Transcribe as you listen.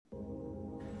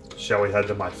Shall we head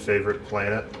to my favorite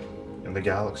planet in the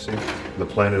galaxy? The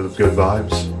planet of good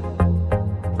vibes.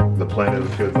 The planet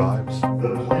of good vibes.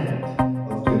 The planet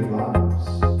of good vibes.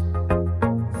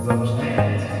 The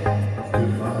planet of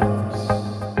good vibes.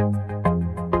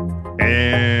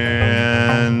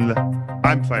 And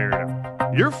I'm fired up.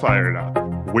 You're fired up.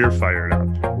 We're fired up.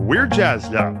 We're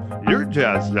jazzed up. You're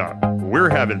jazzed up. We're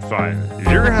having fun.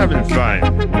 You're having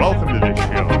fun. Welcome to the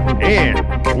show.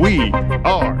 And we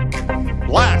are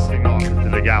blasting off into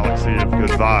the galaxy of good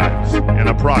vibes in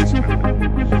approximately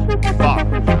 5,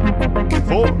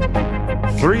 4,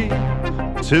 3,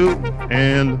 2,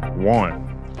 and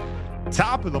 1.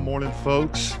 Top of the morning,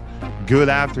 folks. Good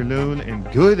afternoon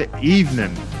and good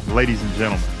evening, ladies and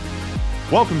gentlemen.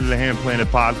 Welcome to the Ham Planet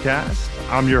Podcast.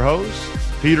 I'm your host,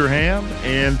 Peter Ham,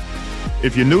 and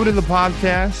if you're new to the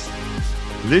podcast,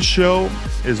 this show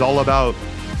is all about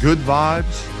good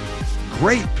vibes,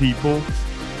 great people,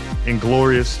 and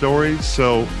glorious stories.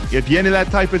 So if you're into that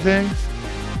type of thing,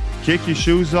 kick your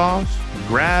shoes off,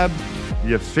 grab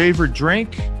your favorite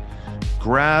drink,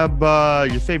 grab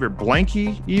your favorite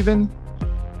blankie even,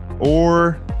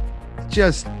 or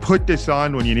just put this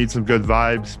on when you need some good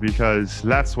vibes, because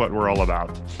that's what we're all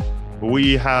about.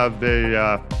 We have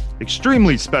a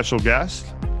extremely special guest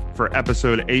for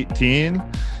episode 18,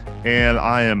 and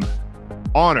I am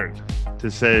honored to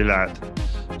say that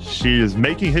she is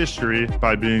making history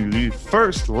by being the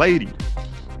first lady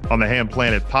on the Ham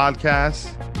Planet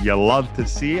Podcast. You love to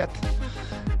see it.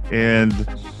 And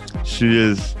she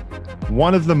is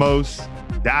one of the most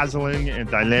dazzling and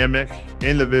dynamic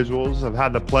individuals I've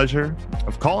had the pleasure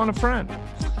of calling a friend.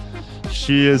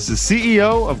 She is the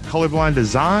CEO of Colorblind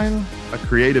Design, a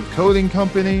creative coding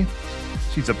company.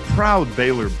 She's a proud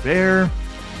Baylor Bear,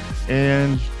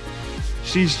 and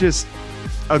she's just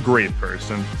a great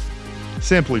person,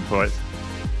 simply put,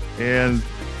 and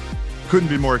couldn't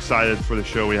be more excited for the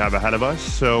show we have ahead of us.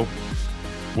 So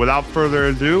without further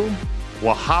ado,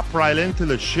 we'll hop right into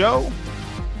the show.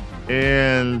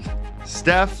 And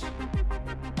Steph,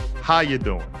 how you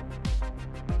doing?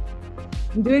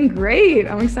 I'm doing great.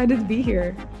 I'm excited to be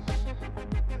here.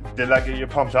 Did that get you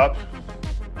pumped up?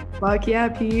 Fuck yeah,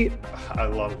 Pete. I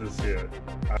love to see it.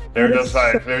 They're just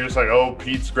like, oh,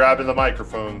 Pete's grabbing the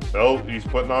microphone. Oh, he's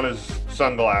putting on his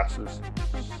sunglasses.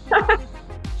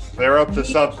 They're up to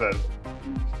something.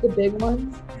 The big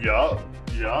ones. Yeah,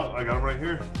 I got them right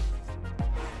here.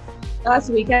 Last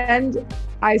weekend,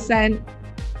 I sent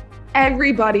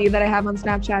everybody that I have on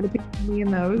Snapchat a picture of me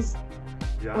in those.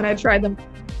 Yeah. When I tried them,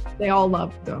 they all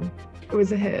loved them. It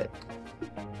was a hit.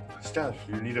 Steph,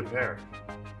 you need a pair.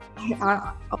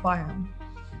 I'll buy them.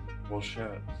 Well,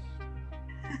 shit.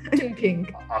 In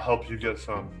pink. I'll help you get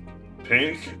some.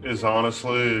 Pink is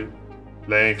honestly,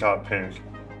 they ain't got pink.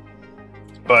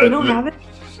 But They don't have it?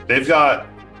 They've got,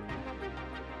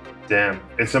 damn,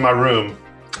 it's in my room.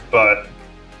 But,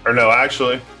 or no,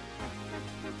 actually,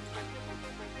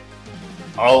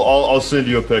 I'll send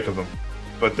you a pic of them.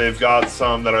 But they've got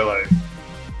some that are like,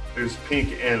 there's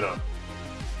pink in them.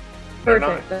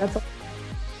 Perfect.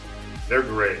 They're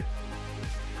great.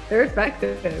 They're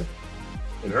effective.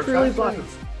 They're truly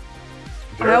effective.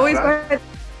 I always buy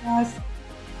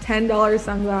 $10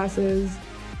 sunglasses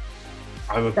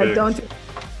I'm a that big, don't do.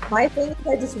 My thing is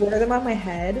I just wear them on my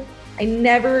head. I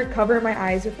never cover my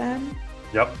eyes with them.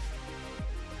 Yep.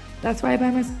 That's why I buy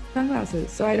my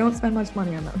sunglasses, so I don't spend much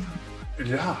money on them.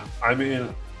 Yeah, I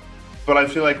mean, but I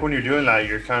feel like when you're doing that,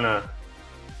 you're kind of,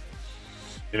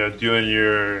 doing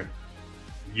your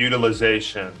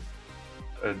utilization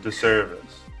a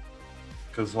disservice.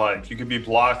 Because, like, you could be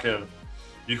blocking,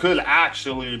 you could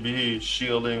actually be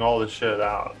shielding all the shit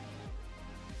out.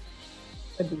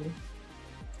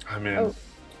 I mean,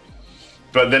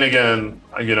 But then again,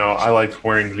 I like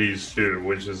wearing these too,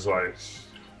 which is like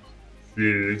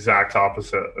the exact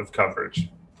opposite of coverage.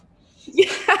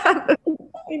 Yeah,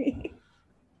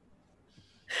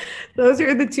 those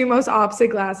are the two most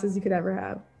opposite glasses you could ever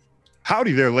have.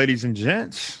 Howdy there, ladies and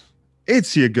gents.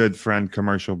 It's your good friend,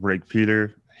 Commercial Break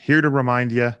Peter, here to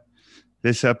remind you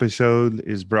this episode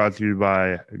is brought to you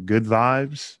by Good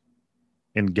Vibes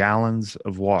and Gallons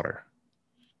of Water.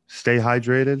 Stay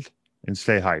hydrated and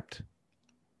stay hyped.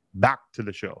 Back to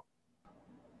the show.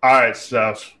 All right,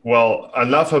 Steph. Well,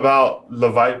 enough about the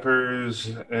Vipers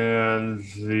and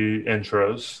the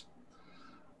intros.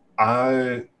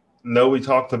 I know we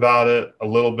talked about it a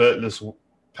little bit this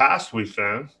past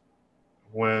weekend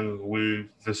when we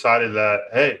decided that,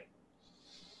 hey,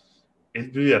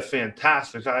 it'd be a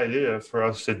fantastic idea for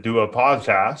us to do a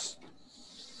podcast.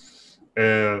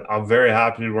 And I'm very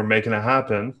happy we're making it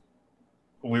happen.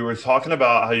 We were talking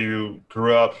about how you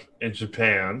grew up in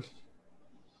Japan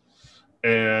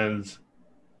And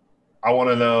I want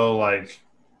to know, like,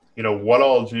 what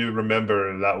all do you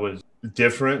remember that was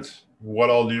different? What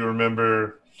all do you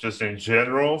remember just in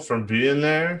general from being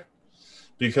there?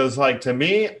 Because, like, to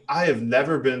me, I have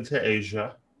never been to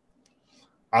Asia.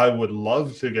 I would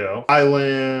love to go.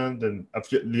 Thailand and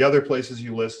the other places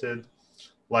you listed.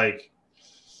 Like,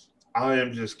 I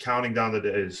am just counting down the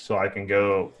days so I can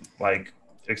go, like,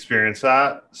 experience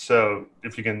that. So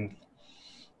if you can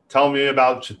tell me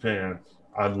about Japan,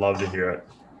 I'd love to hear it.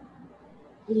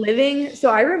 So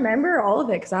I remember all of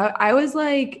it because I was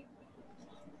like,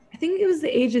 I think it was the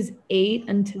ages 8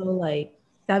 until like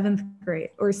 7th grade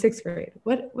or 6th grade.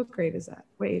 What grade is that?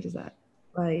 What age is that?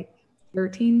 Like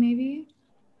 13 maybe?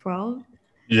 12?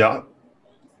 Yeah.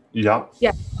 Yeah.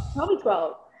 Yeah, probably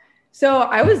 12. So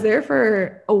I was there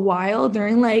for a while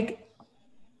during like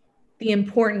the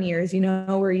important years,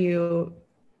 where you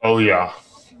Oh, yeah.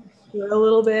 grew a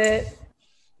little bit.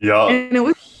 Yeah. And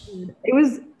it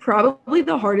was probably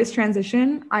the hardest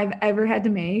transition I've ever had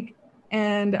to make.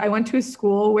 And I went to a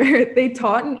school where they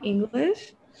taught in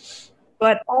English,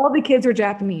 but all the kids were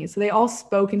Japanese. So they all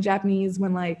spoke in Japanese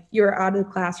when like you were out of the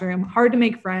classroom, hard to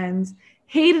make friends,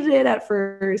 hated it at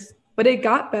first, but it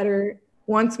got better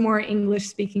once more English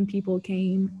speaking people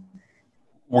came.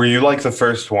 Were you like the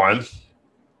first one?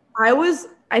 I was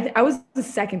the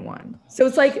second one. So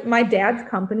it's like my dad's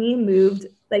company moved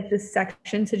like this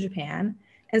section to Japan.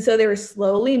 And so they were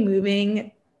slowly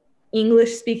moving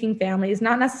English speaking families,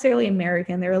 not necessarily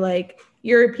American. They were like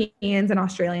Europeans and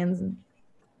Australians,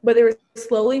 but they were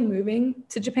slowly moving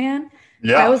to Japan. I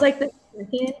Yeah. was like the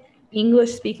second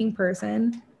English speaking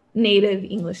person, native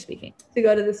English speaking, to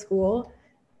go to the school.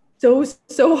 So it was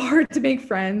so hard to make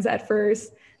friends at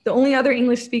first. The only other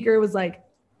English speaker was like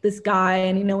this guy.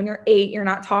 And when you're 8, you're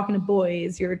not talking to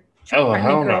boys, you're Oh, trying to make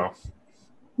hell girls.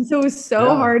 no. So it was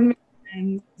so hard to make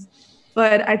friends.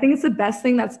 But I think it's the best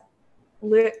thing that's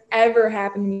ever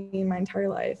happened to me in my entire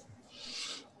life.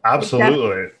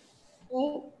 Absolutely.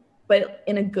 But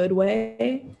in a good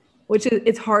way, which is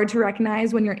it's hard to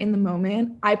recognize when you're in the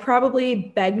moment. I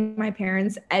probably begged my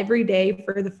parents every day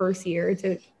for the first year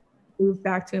to move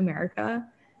back to America.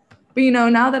 But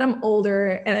now that I'm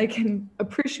older and I can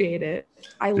appreciate it,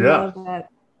 I Yeah. love that.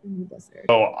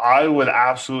 So I would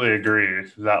absolutely agree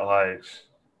that, like,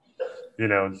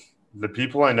 the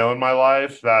people I know in my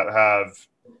life that have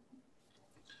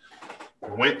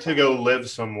went to go live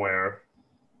somewhere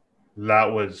that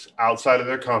was outside of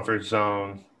their comfort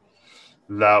zone,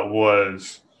 that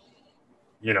was,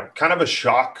 kind of a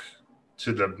shock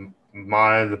to the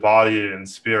mind, the body, and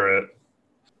spirit,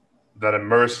 that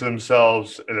immerse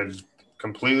themselves in a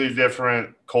completely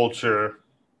different culture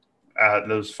at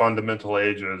those fundamental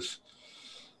ages.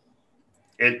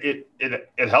 It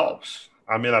helps.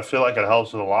 I mean, I feel like it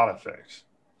helps with a lot of things.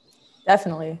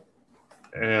 Definitely.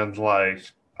 And like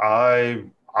I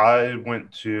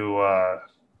went to a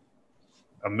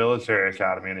military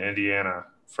academy in Indiana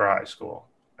for high school,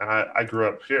 and I grew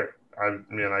up here.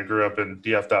 I grew up in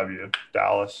DFW,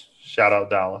 Dallas. Shout out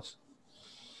Dallas.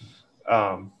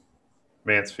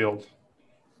 Mansfield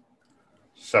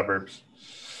suburbs.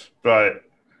 But,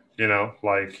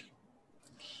 like,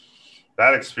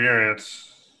 that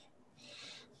experience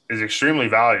is extremely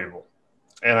valuable.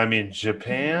 And I mean,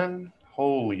 Japan,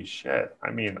 holy shit. I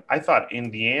mean, I thought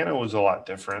Indiana was a lot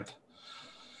different.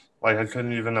 Like, I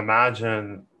couldn't even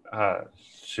imagine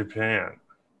Japan.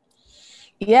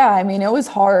 Yeah, I mean, it was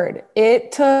hard.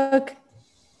 It took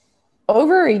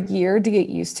over a year to get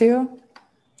used to.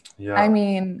 Yeah. I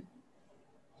mean,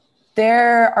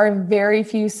 there are very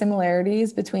few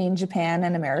similarities between Japan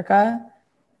and America,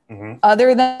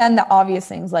 other than the obvious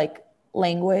things like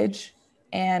language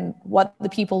and what the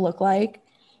people look like.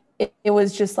 It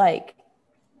was just like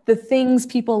the things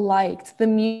people liked, the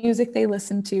music they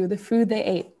listened to, the food they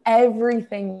ate,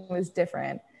 everything was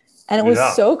different. And it was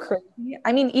so crazy.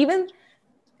 I mean, even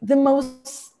the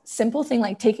most simple thing,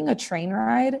 like taking a train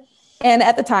ride. And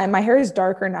at the time, my hair is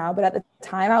darker now, but at the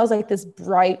time I was like this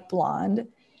bright blonde.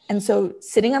 And so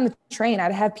sitting on the train,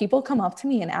 I'd have people come up to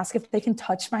me and ask if they can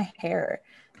touch my hair.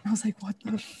 And I was like, what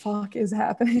the fuck is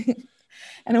happening?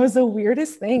 And it was the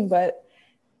weirdest thing. But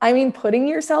I mean, putting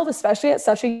yourself, especially at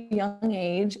such a young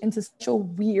age, into such a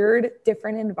weird,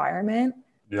 different environment,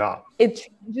 it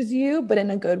changes you, but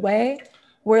in a good way,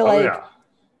 where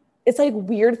it's like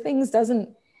weird things doesn't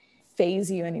phase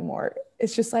you anymore.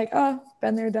 It's just like, oh,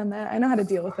 been there, done that. I know how to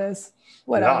deal with this.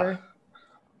 Whatever. Yeah.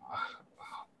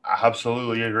 I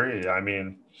absolutely agree. I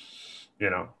mean,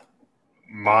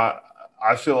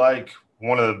 I feel like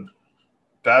one of the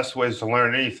best ways to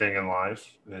learn anything in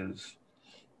life is,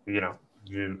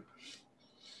 you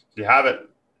have it,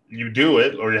 you do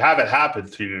it, or you have it happen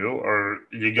to you, or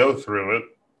you go through it,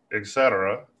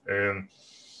 etc. And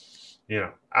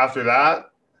after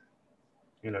that,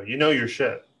 you know your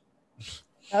shit.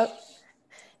 Yep.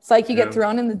 It's like you Yeah. get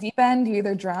thrown in the deep end, you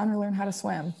either drown or learn how to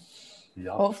swim.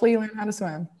 Yep. Hopefully you learn how to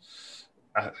swim.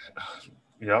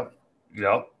 Yep.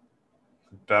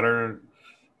 Better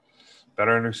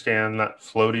understand that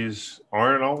floaties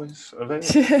aren't always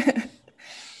available.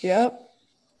 Yep.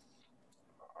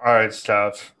 All right,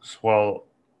 Steph. Well,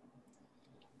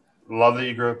 love that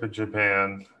you grew up in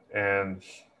Japan, and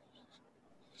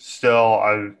still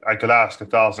I could ask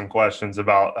 1,000 questions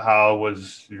about how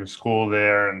was your school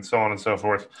there and so on and so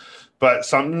forth. But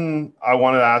something I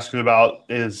wanted to ask you about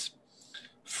is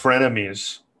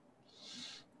frenemies.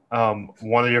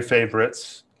 One of your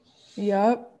favorites.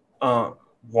 Yep.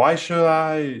 Why should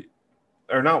I,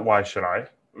 or not why should I,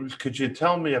 could you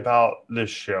tell me about this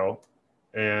show?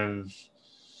 And,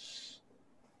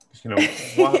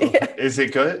 is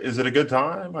it good? Is it a good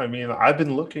time? I mean, I've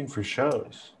been looking for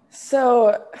shows.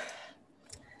 So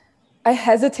I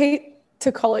hesitate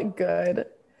to call it good.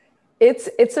 It's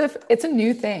a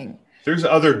new thing. There's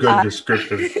other good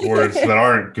descriptive words that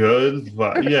aren't good,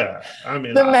 but yeah, I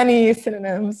mean, many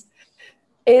synonyms.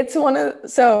 It's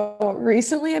so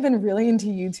recently I've been really into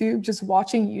YouTube, just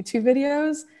watching YouTube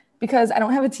videos because I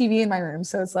don't have a TV in my room.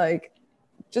 So it's like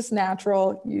just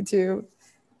natural YouTube.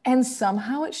 And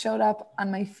somehow it showed up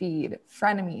on my feed,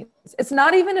 Frenemies. It's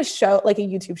not even a show, like a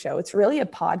YouTube show. It's really a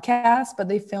podcast, but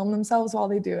they film themselves while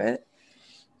they do it.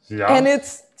 Yeah. And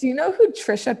do you know who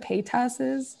Trisha Paytas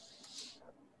is?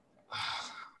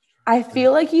 I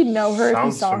feel like you'd know her if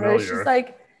you saw familiar.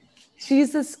 her.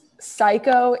 She's this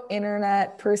psycho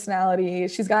internet personality.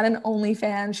 She's got an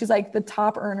OnlyFans. She's like the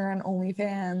top earner on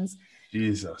OnlyFans.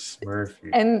 Jesus, Murphy.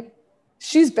 And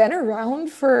she's been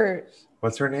around for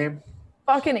what's her name?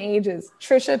 Fucking ages.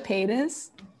 Trisha Paytas.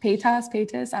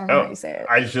 I don't know how you say it.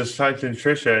 I just typed in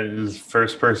Trisha and it was the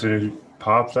first person who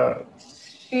popped up.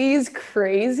 She's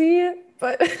crazy,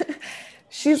 but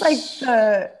she's like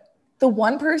the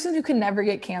one person who can never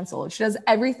get canceled. She does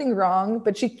everything wrong,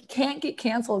 but she can't get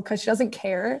canceled because she doesn't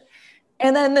care.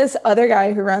 And then this other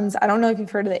guy who runs, I don't know if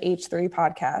you've heard of the H3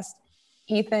 podcast,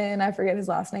 Ethan, I forget his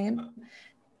last name.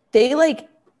 They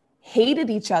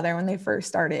hated each other when they first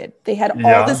started. They had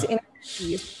all this internet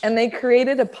beef, and they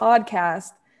created a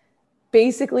podcast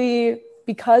basically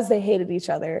because they hated each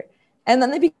other. And then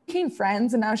they became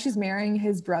friends, and now she's marrying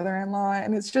his brother-in-law.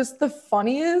 And it's just the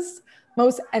funniest,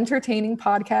 most entertaining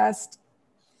podcast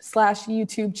 /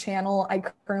 YouTube channel I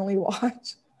currently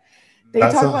watch. They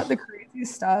talk about the crazy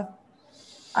stuff.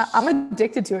 I'm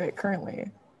addicted to it currently.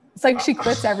 It's like she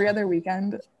quits every other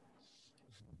weekend.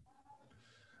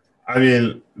 I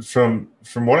mean, from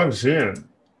what I'm seeing,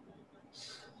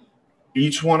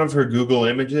 each one of her Google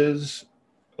images,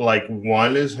 like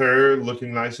one is her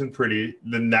looking nice and pretty.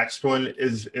 The next one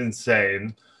is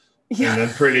insane. Yeah. And then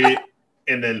pretty,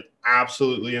 and then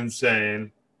absolutely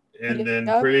insane. And then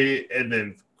pretty, and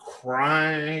then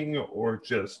crying or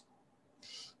just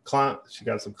clown. She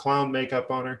got some clown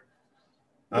makeup on her.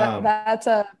 That's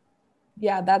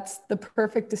the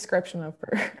perfect description of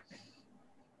her.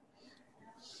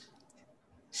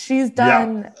 She's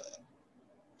done.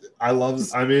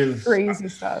 Yeah. Crazy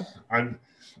stuff.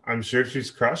 I'm sure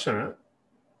she's crushing it.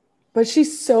 But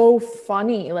she's so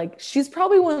funny. Like, she's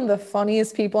probably one of the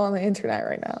funniest people on the internet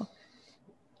right now.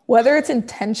 Whether it's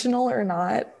intentional or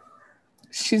not,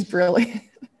 she's brilliant.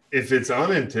 If it's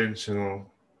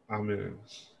unintentional, I mean,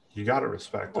 you got to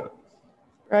respect it.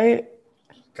 Right?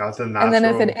 Got the natural. And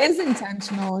then if it is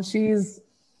intentional, she's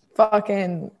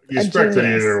fucking you respect it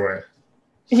either way.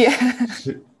 Yeah.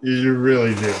 You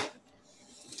really do.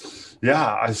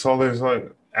 Yeah, I saw there's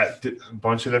like a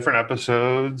bunch of different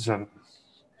episodes, and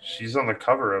she's on the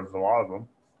cover of a lot of them.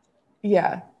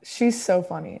 Yeah, she's so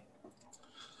funny.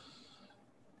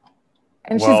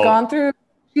 And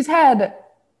she's had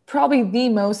probably the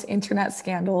most internet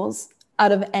scandals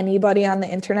out of anybody on the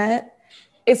internet.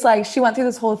 It's like she went through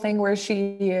this whole thing where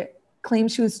she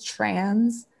claimed she was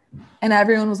trans, and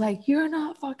everyone was like, "You're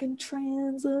not fucking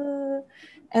trans."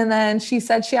 And then she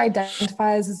said she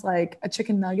identifies as like a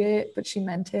chicken nugget, but she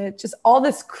meant it. Just all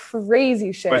this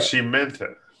crazy shit. But she meant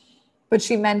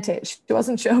it. She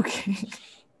wasn't joking.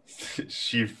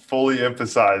 She fully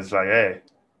emphasized, like, hey,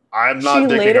 I'm not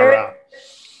dicking around.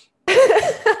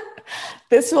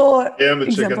 This will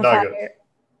exemplify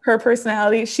her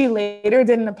personality. She later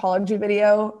did an apology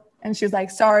video, and she was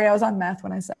like, sorry, I was on meth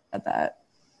when I said that.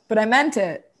 But I meant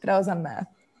it, but I was on meth.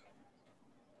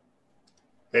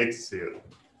 Hate to see it.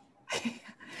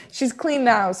 She's clean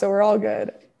now, so we're all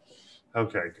good.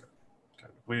 Okay,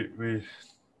 good. We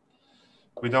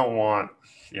We don't want,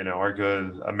 our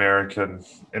good American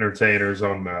entertainers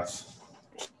on meth.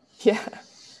 Yeah.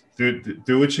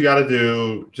 Do what you got to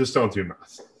do. Just don't do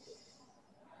meth.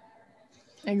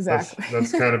 Exactly.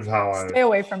 That's kind of how I stay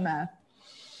away from math.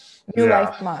 New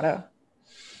life motto.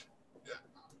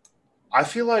 I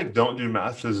feel like don't do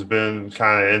meth has been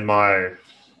kind of in my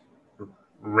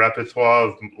repertoire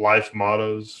of life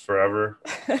mottos forever.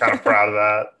 Kind of proud of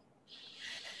that.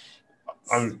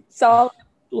 Solid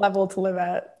level to live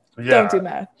at. Yeah, don't do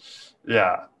math.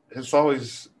 Yeah. It's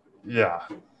always, yeah.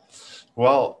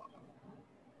 Well,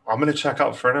 I'm going to check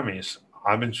out Frenemies.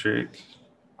 I'm intrigued.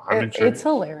 It's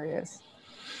hilarious.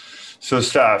 So,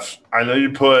 Steph, I know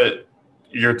you put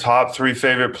your top 3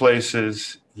 favorite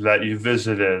places that you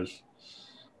visited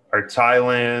are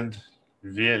Thailand,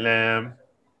 Vietnam,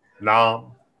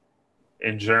 Nam,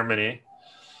 and Germany.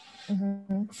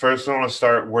 Mm-hmm. First, I want to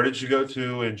start. Where did you go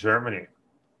to in Germany?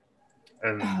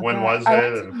 And when was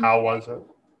it? And how was it?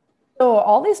 So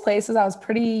all these places, I was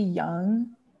pretty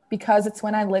young because it's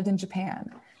when I lived in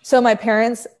Japan. So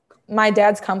my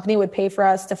dad's company would pay for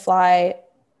us to fly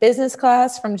business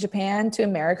class from Japan to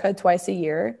America twice a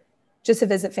year just to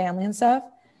visit family and stuff.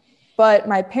 But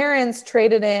my parents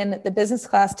traded in the business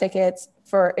class tickets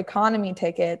for economy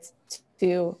tickets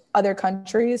to other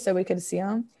countries so we could see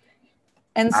them.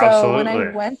 And so Absolutely. When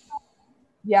I went,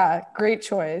 yeah, great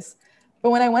choice. But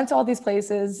when I went to all these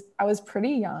places, I was pretty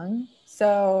young.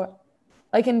 So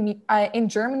like in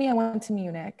Germany, I went to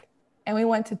Munich and we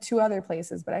went to 2 other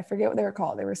places, but I forget what they were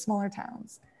called. They were smaller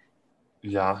towns.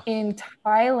 Yeah. In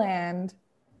Thailand,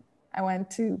 I went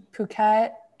to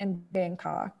Phuket and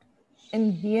Bangkok.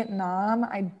 In Vietnam,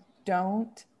 I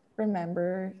don't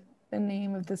remember the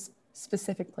name of this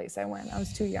specific place I went. I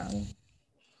was too young.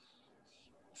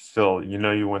 Still,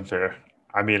 you went there.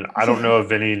 I mean, I don't know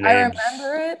of any names I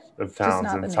remember it, of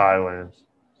towns in Thailand.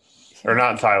 Or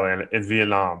not Thailand, in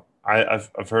Vietnam.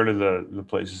 I've heard of the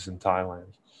places in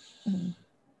Thailand.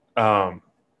 Mm-hmm.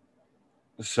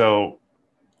 So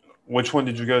which one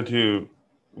did you go to?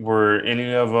 Were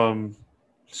any of them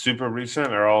super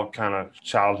recent or all kind of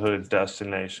childhood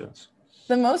destinations?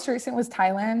 The most recent was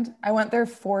Thailand. I went there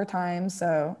 4 times,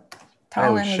 so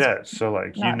Thailand was so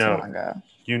like not too long ago.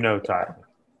 Thailand.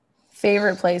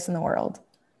 Favorite place in the world.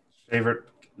 Favorite.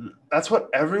 That's what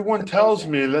everyone tells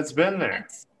me that's been there.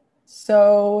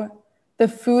 So the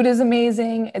food is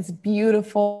amazing. It's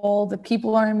beautiful. The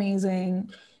people are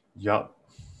amazing. Yup.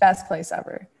 Best place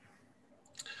ever.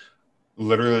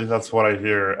 Literally, that's what I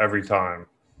hear every time.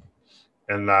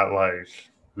 And that, like,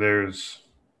 there's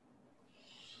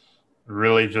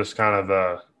really just kind of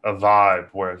a vibe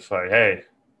where it's like, hey,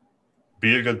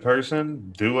 be a good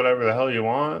person, do whatever the hell you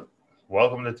want.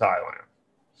 Welcome to Thailand.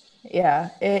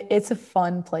 Yeah, it's a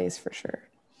fun place for sure.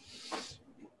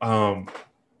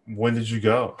 When did you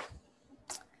go?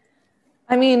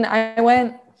 I mean, I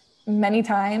went many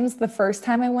times. The first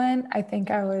time I went, I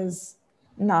think I was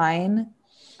 9.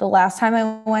 The last time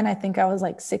I went, I think I was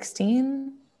like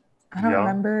 16. I don't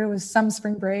remember. It was some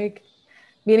spring break,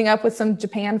 meeting up with some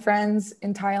Japan friends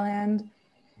in Thailand.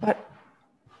 But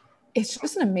it's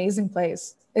just an amazing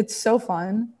place. It's so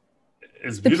fun.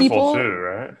 It's beautiful too,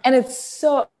 right? And it's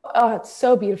so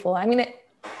beautiful. I mean,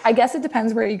 I guess it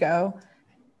depends where you go.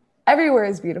 Everywhere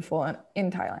is beautiful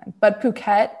in Thailand, but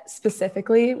Phuket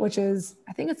specifically, which is,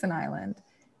 I think it's an island,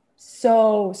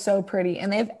 so pretty.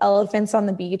 And they have elephants on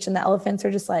the beach, and the elephants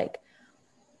are just like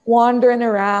wandering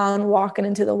around, walking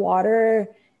into the water.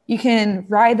 You can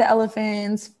ride the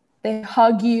elephants. They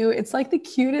hug you. It's like the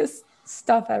cutest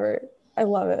stuff ever. I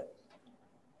love it.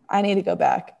 I need to go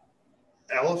back.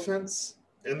 Elephants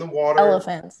in the water.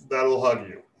 Elephants. That'll hug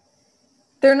you.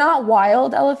 They're not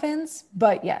wild elephants,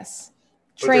 but yes.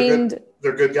 Trained.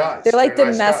 They're good guys. They're like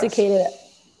domesticated. Nice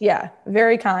guys. Yeah,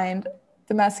 very kind.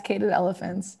 Domesticated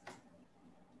elephants.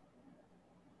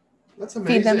 That's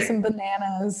amazing. Feed them some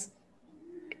bananas.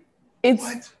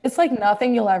 It's like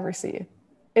nothing you'll ever see.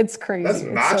 It's crazy. That's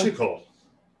magical.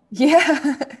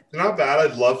 Yeah. Not bad.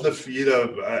 I'd love to feed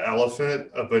an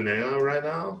elephant a banana right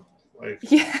now. Like,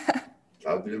 yeah.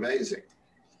 That would be amazing.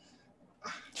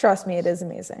 Trust me, it is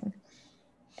amazing.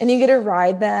 And you get to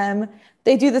ride them.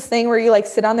 They do this thing where you like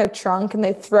sit on their trunk and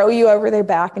they throw you over their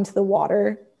back into the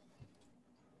water.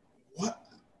 What?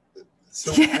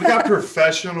 So we got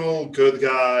professional good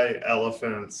guy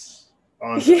elephants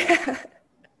on. Yeah.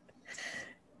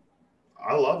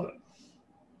 I love it.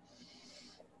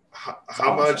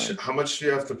 How much do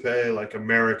you have to pay like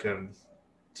American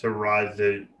to ride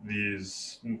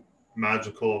these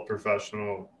magical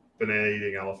professional banana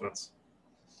eating elephants?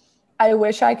 I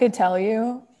wish I could tell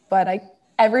you, but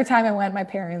every time I went, my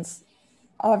parents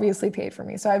obviously paid for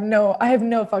me. So I have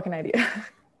no fucking idea.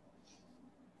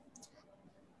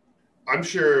 I'm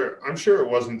sure it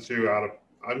wasn't too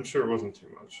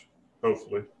much.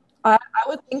 Hopefully. I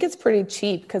would think it's pretty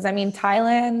cheap because I mean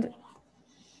Thailand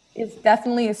is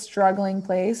definitely a struggling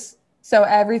place. So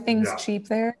everything's cheap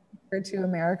there compared to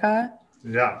America.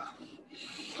 Yeah.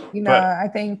 You know, I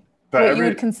think what you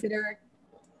would consider.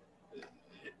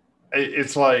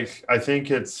 It's like, I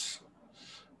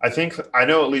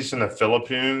know at least in the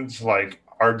Philippines, like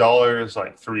our dollar is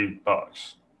like $3,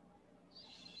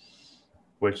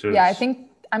 which is. Yeah,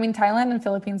 I mean, Thailand and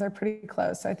Philippines are pretty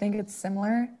close. So I think it's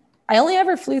similar. I only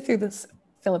ever flew through the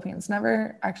Philippines,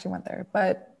 never actually went there.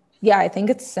 But yeah, I think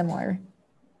it's similar.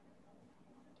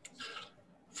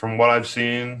 From what I've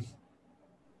seen,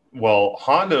 well,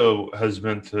 Hondo has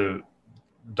been to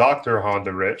Dr.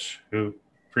 Honda Rich, who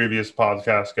previous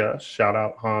podcast guest, shout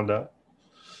out Honda.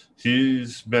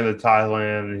 He's been to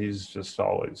Thailand and he's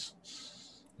always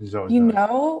you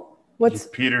know what's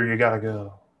Peter, you gotta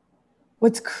go.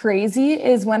 What's crazy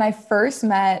is when I first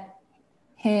met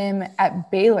him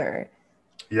at Baylor,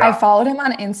 I followed him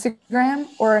on Instagram,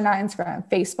 or not Instagram,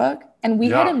 Facebook, and we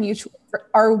had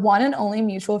our one and only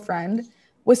mutual friend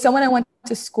was someone I went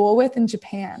to school with in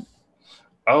Japan.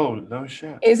 Oh, no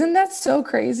shit. Isn't that so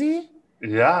crazy?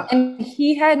 Yeah. And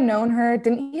he had known her.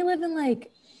 Didn't he live in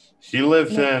He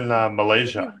lived in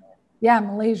Malaysia. Yeah,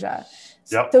 Malaysia.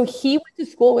 Yep. So he went to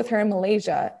school with her in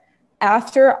Malaysia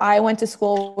after I went to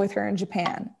school with her in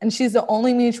Japan. And she's the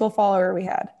only mutual follower we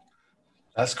had.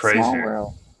 That's crazy. Small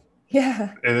world.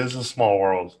 Yeah. It is a small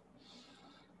world.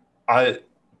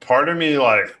 Part of me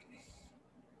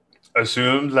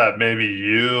assumed that maybe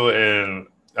you and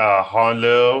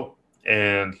Hondo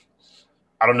and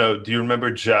I don't know, do you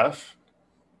remember Jeff?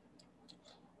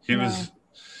 He was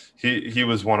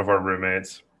one of our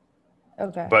roommates.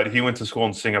 Okay. But he went to school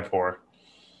in Singapore.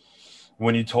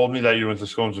 When you told me that you went to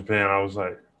school in Japan, I was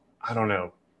like, I don't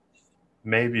know.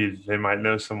 Maybe they might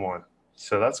know someone.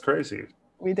 So that's crazy.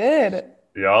 We did.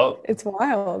 Yup. It's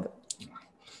wild.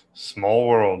 Small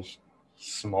world.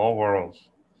 Small world.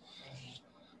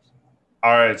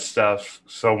 All right, Steph.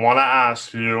 So I want to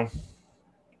ask you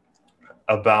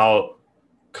about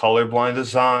colorblind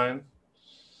design.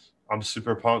 I'm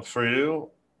super pumped for you.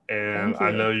 And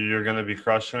I know you're going to be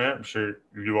crushing it. I'm sure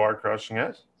you are crushing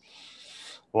it.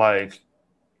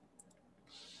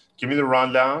 Give me the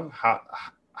rundown.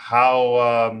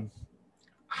 How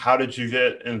did you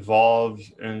get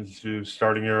involved into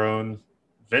starting your own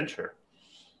venture?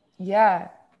 Yeah,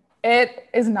 it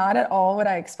is not at all what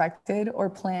I expected or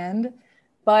planned,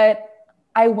 but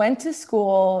I went to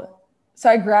school. So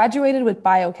I graduated with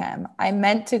biochem. I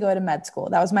meant to go to med school.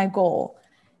 That was my goal.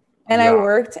 And I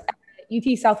worked at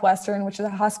UT Southwestern, which is a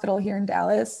hospital here in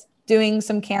Dallas, doing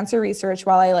some cancer research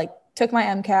while I took my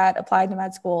MCAT, applied to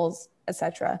med schools,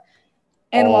 etc.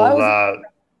 And all while I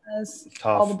was that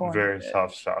tough, very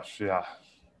tough stuff. Yeah.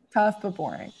 Tough but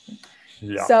boring.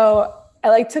 Yeah. So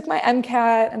I took my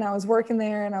MCAT and I was working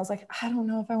there and I was like, I don't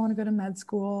know if I want to go to med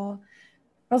school.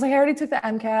 I was like, I already took the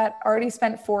MCAT, already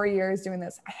spent 4 years doing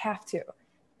this. I have to.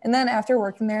 And then after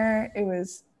working there, it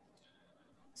was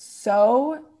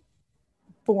so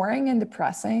boring and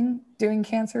depressing doing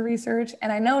cancer research.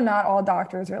 And I know not all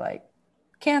doctors are like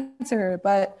cancer,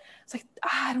 but it's like,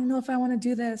 I don't know if I want to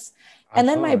do this. And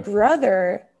then my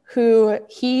brother, who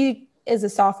he is a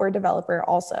software developer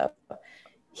also,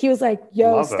 he was like,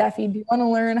 yo, Steffi, do you want to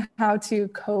learn how to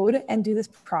code and do this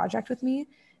project with me? And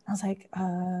I was like,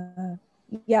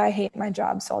 yeah, I hate my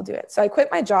job, so I'll do it. So I quit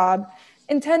my job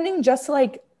intending just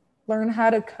to learn how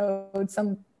to code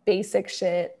some basic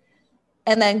shit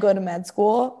and then go to med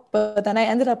school. But then I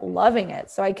ended up loving it.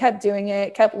 So I kept doing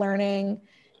it, kept learning.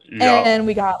 And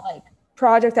we got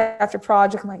project after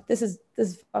project. I'm like, this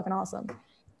is fucking awesome.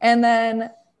 And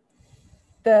then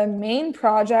the main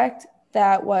project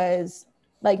that was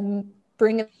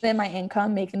bringing in my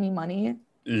income, making me money.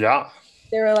 Yeah.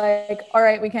 They were like, all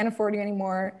right, we can't afford you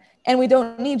anymore. And we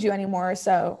don't need you anymore.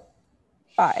 So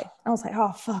bye. I was like,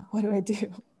 oh, fuck, what do I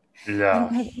do? Yeah. I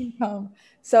don't have income.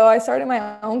 So I started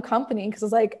my own company because I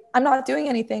was like, I'm not doing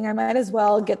anything. I might as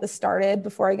well get this started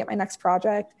before I get my next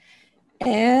project.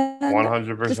 And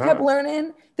 100%. Just kept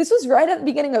learning. This was right at the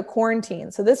beginning of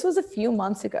quarantine. So this was a few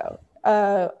months ago.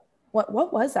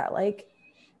 What was that like?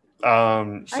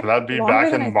 So that'd be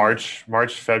back in March,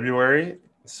 February.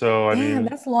 So I mean,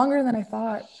 that's longer than I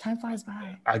thought. Time flies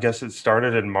by. I guess it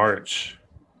started in March.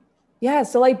 Yeah.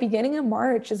 So beginning of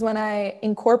March is when I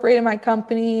incorporated my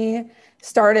company,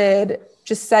 started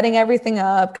just setting everything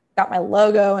up, got my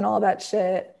logo and all that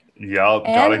shit. Yep.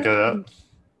 Gotta get it.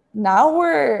 Now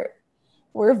we're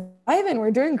we're vibing.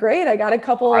 We're doing great. I got a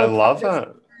couple I of love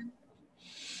projects.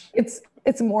 that.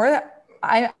 It's more that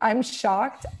I'm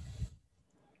shocked.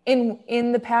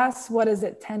 In the past, what is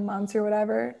it, 10 months or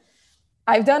whatever,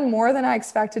 I've done more than I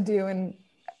expect to do in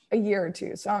a year or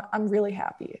two. So I'm really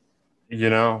happy. You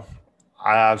know,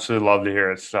 I absolutely love to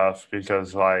hear it stuff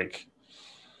because, like,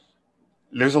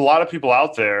 there's a lot of people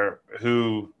out there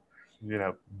who, you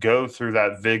know, go through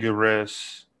that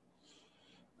vigorous,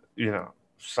 you know,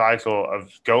 cycle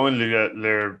of going to get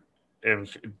their,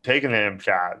 taking the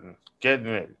MCAT and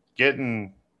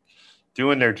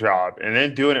doing their job and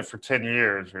then doing it for 10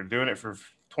 years or doing it for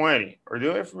 20 or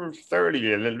doing it for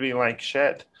 30 and then being like,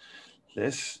 shit,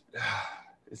 it's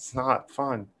not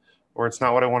fun or it's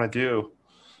not what I want to do.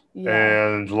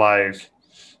 Yeah. And like,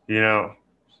 you know,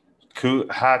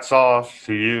 hats off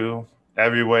to you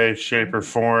every way, shape or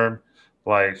form.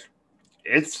 Like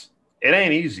it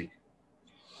ain't easy.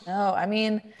 No, I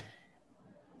mean,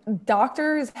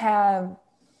 doctors have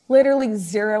literally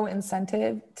zero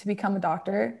incentive to become a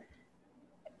doctor.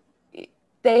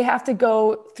 They have to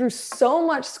go through so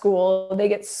much school. They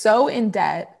get so in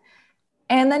debt.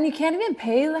 And then you can't even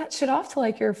pay that shit off till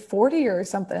like you're 40 or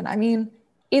something. I mean,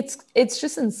 it's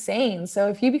just insane. So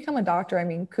if you become a doctor, I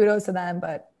mean, kudos to them,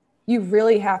 but you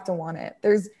really have to want it.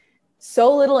 There's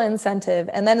so little incentive.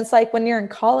 And then it's like when you're in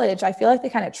college, I feel like they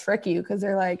kind of trick you because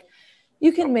they're like,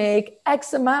 you can make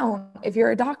X amount if you're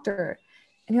a doctor.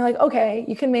 And you're like, okay,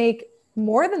 you can make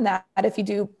more than that if you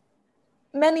do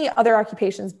many other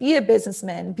occupations, be a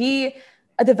businessman, be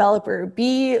a developer,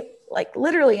 be like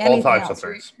literally anything All types else.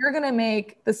 of things. You're going to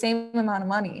make the same amount of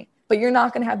money, but you're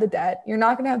not going to have the debt. You're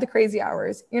not going to have the crazy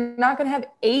hours. You're not going to have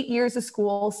 8 years of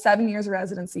school, 7 years of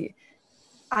residency.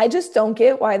 I just don't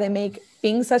get why they make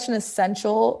being such an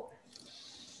essential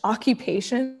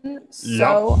occupation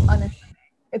so uninteresting.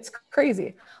 It's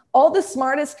crazy. All the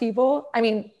smartest people, I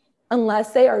mean,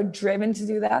 unless they are driven to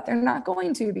do that, they're not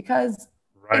going to because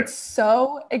it's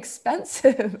so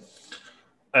expensive.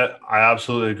 I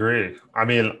absolutely agree. I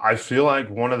mean, I feel like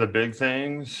one of the big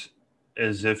things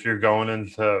is if you're going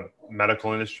into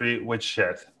medical industry, which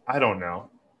shit, I don't know.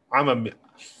 I'm a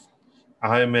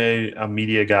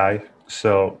media guy,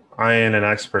 so I ain't an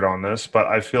expert on this, but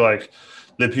I feel like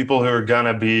the people who are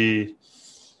gonna be,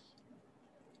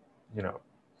 you know,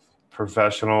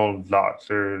 professional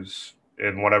doctors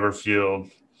in whatever field,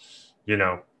 you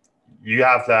know, you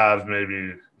have to have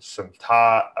maybe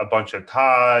a bunch of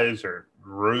ties or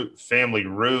family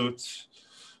roots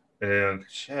and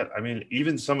shit. I mean,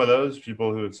 even some of those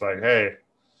people who it's like, hey,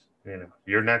 you know,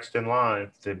 you're next in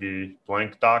line to be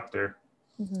blank doctor.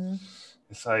 Mm-hmm.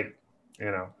 It's like,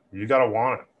 you know, you gotta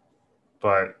want it.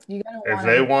 But if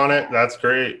they want it, that's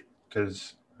great.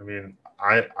 Because I mean,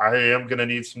 I am gonna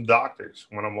need some doctors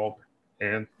when I'm older.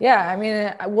 And yeah, I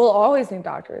mean, we'll always need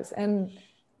doctors. And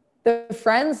the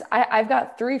friends, I've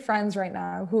got 3 friends right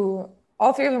now who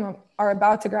all 3 of them are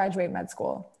about to graduate med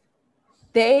school.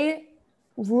 They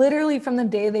literally from the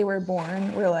day they were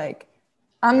born were like,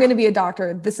 I'm going to be a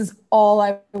doctor. This is all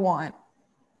I want,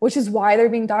 which is why they're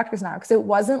being doctors now. Because it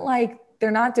wasn't like they're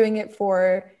not doing it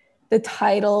for the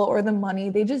title or the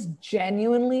money. They just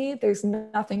genuinely, there's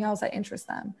nothing else that interests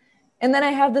them. And then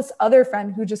I have this other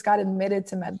friend who just got admitted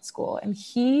to med school and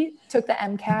he took the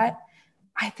MCAT,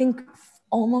 I think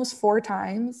almost 4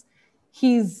 times.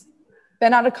 He's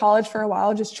been out of college for a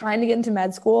while, just trying to get into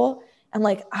med school. And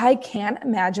like, I can't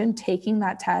imagine taking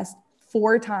that test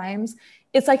 4 times.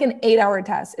 It's like an 8-hour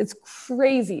test. It's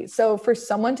crazy. So for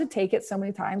someone to take it so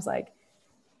many times, like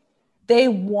they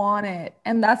want it.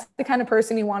 And that's the kind of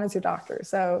person you want as your doctor.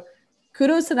 So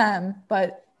kudos to them,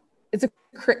 but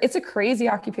it's a crazy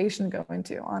occupation to go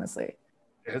into, honestly.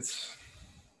 It's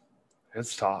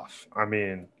tough. I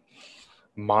mean,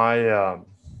 my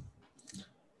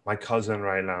cousin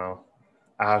right now,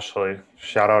 Ashley,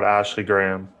 shout out Ashley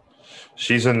Graham.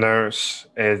 She's a nurse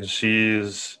and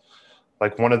she's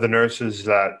like one of the nurses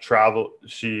that travel.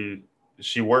 She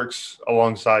works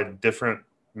alongside different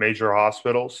major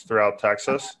hospitals throughout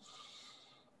Texas,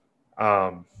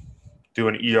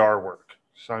 doing ER work.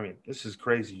 So, I mean, this is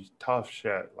crazy, tough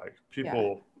shit. Like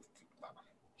people,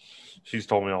 she's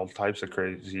told me all types of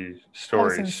crazy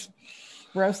stories.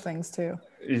 Gross things too.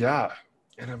 Yeah.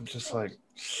 And I'm just like,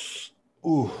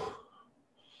 ooh,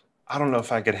 I don't know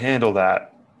if I could handle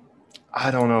that.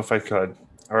 I don't know if I could,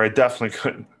 or I definitely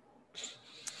couldn't.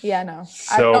 Yeah, no.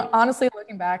 So, honestly,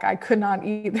 looking back, I could not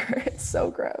either. It's so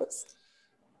gross.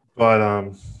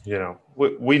 But, you know,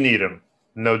 we need him.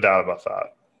 No doubt about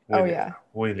that.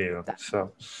 We need them.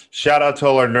 So shout out to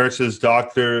all our nurses,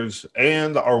 doctors,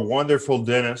 and our wonderful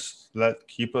dentists that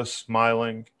keep us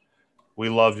smiling. We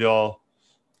love y'all.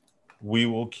 we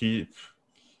will keep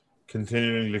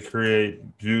continuing to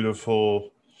create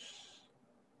beautiful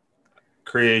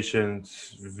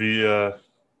creations via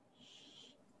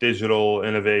digital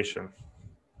innovation.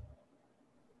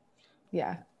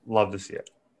 Yeah. Love to see it.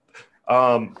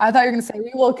 I thought you were going to say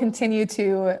we will continue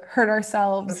to hurt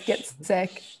ourselves, get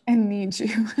sick, and need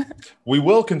you. We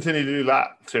will continue to do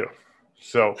that too.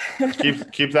 So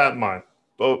keep that in mind.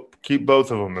 Keep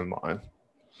both of them in mind.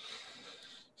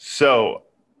 So,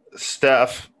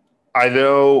 Steph, I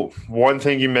know one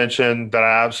thing you mentioned that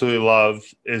I absolutely love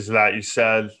is that you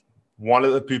said one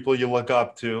of the people you look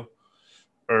up to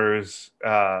or is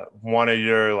one of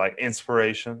your like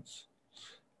inspirations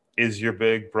is your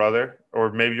big brother,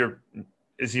 or maybe your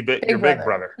big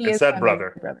brother? He it is said my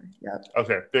brother. Big brother. Yep.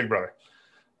 Okay, big brother.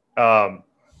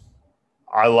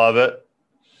 I love it.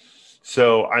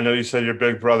 So I know you said your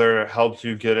big brother helped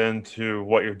you get into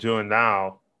what you're doing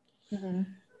now. Mm-hmm.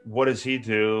 What does he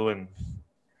do? And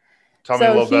tell me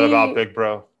So a little bit about Big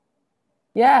Bro.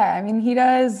 Yeah, I mean, he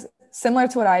does similar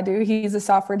to what I do. He's a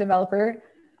software developer.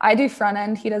 I do front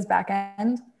end, he does back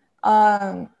end.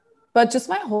 But just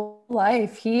my whole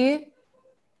life, he,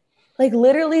 like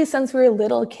literally since we were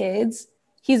little kids,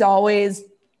 he's always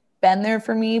been there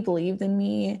for me, believed in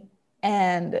me,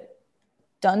 and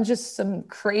done just some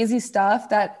crazy stuff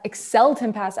that excelled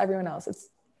him past everyone else.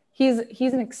 He's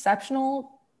an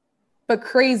exceptional but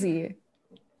crazy,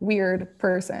 weird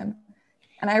person.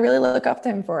 And I really look up to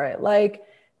him for it. Like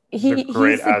he's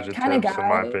the kind of guy, in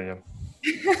my opinion.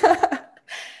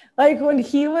 Like when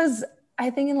he was, I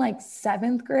think in like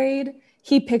 7th grade,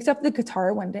 he picked up the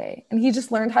guitar one day and he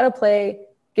just learned how to play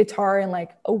guitar in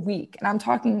like a week. And I'm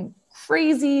talking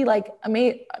crazy, like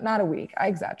not a week, I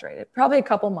exaggerated, probably a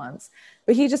couple months.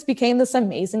 But he just became this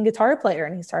amazing guitar player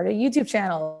and he started a YouTube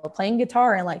channel playing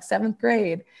guitar in like 7th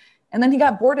grade. And then he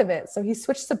got bored of it. So he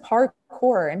switched to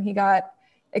parkour and he got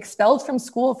expelled from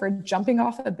school for jumping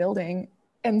off a building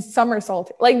and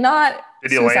somersaulting. Like not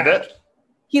Did he land it?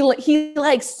 He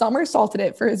like somersaulted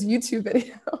it for his YouTube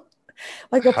video.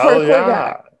 Like a Hell parkour yeah.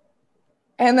 guy.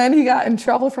 And then he got in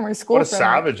trouble from our school. What a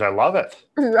savage. I love it.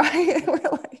 Right.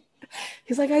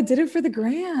 He's like, I did it for the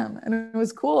gram. And it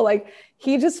was cool. Like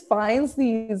he just finds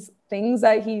these things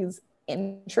that he's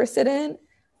interested in,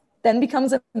 then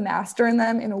becomes a master in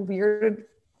them in a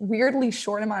weirdly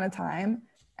short amount of time.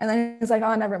 And then he's like,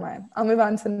 oh, never mind. I'll move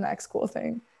on to the next cool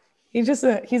thing. He's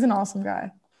an awesome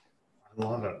guy. I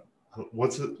love it.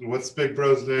 What's Big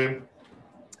Bro's name?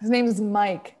 His name is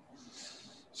Mike.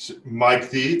 Mike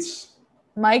Dietz?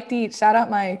 Mike Dietz. Shout out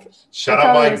Mike. Shout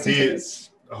out Mike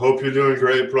Dietz. I hope you're doing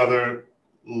great, brother.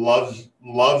 Love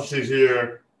to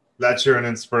hear that you're an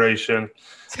inspiration.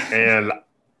 And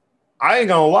I ain't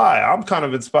gonna lie, I'm kind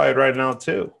of inspired right now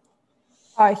too.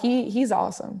 He's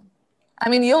awesome. I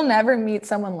mean, you'll never meet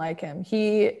someone like him.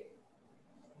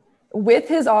 With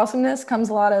his awesomeness comes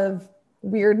a lot of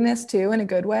weirdness too, in a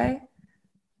good way.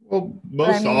 Well,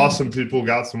 most awesome people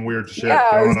got some weird shit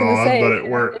going on, but it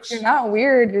works. If you're not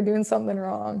weird, you're doing something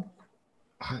wrong.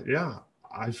 Yeah,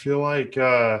 I feel like,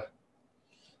 I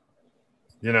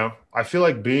feel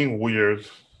like being weird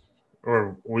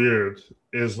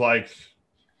is like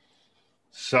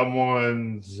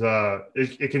someone's,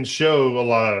 it can show a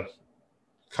lot of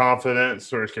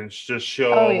confidence, or it can just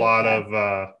show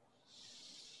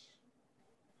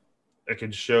it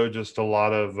can show just a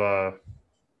lot of,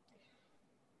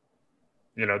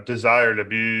 desire to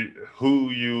be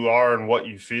who you are and what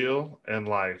you feel. And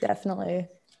like, definitely.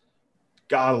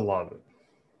 Gotta love it.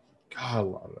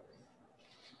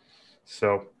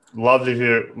 So love to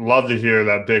hear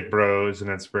that Big Bro is an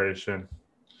inspiration.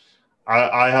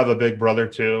 I have a big brother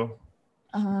too.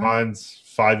 Mine's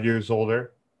 5 years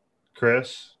older,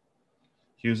 Chris.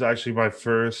 He was actually my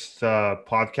first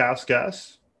podcast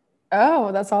guest.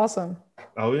 Oh, that's awesome.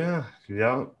 Oh yeah.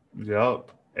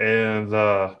 Yep.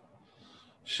 And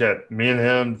shit, me and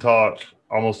him talk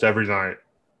almost every night.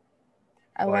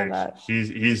 I love that.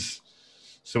 He's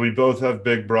so we both have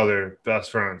big brother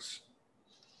best friends.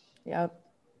 Yep.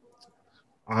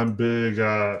 I'm big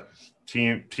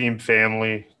team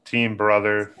family, team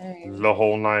brother, the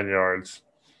whole 9 yards.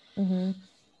 Mm-hmm.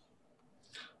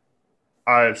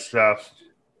 All right, Steph.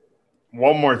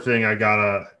 One more thing I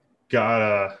gotta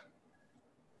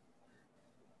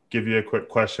give you a quick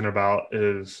question about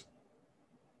is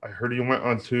I heard you went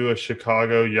onto a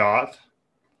Chicago yacht.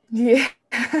 Yeah.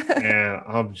 And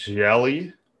I'm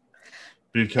jelly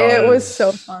because it was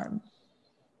so fun.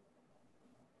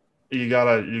 You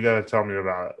gotta tell me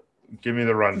about it. Give me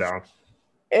the rundown.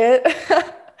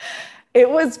 It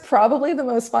was probably the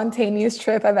most spontaneous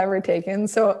trip I've ever taken.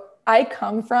 So I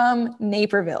come from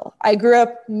Naperville. I grew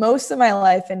up most of my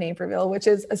life in Naperville, which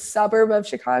is a suburb of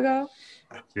Chicago.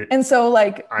 And so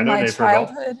like I know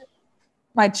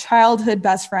my childhood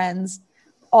best friends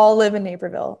all live in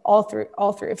Naperville, all three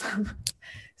of them.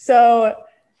 So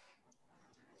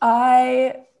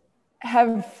I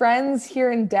have friends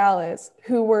here in Dallas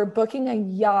who were booking a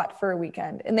yacht for a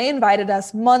weekend, and they invited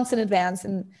us months in advance.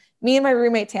 And me and my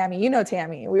roommate, Tammy, you know,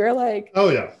 Tammy, we were like, oh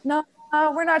yeah, no,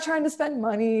 we're not trying to spend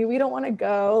money. We don't want to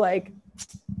go, like,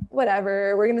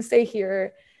 whatever, we're going to stay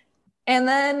here. And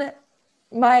then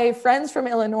my friends from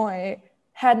Illinois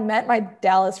had met my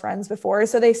Dallas friends before.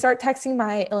 So they start texting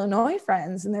my Illinois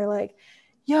friends and they're like,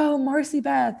 yo, Marcy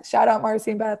Beth, shout out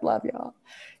Marcy and Beth, love y'all.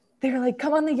 They're like,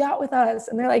 come on the yacht with us.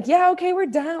 And they're like, yeah, okay, we're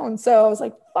down. So I was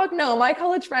like, fuck no, my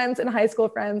college friends and high school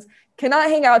friends cannot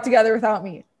hang out together without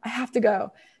me. I have to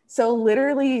go. So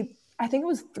literally, I think it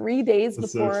was 3 days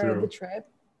before the trip,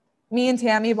 me and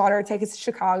Tammy bought our tickets to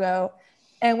Chicago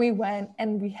and we went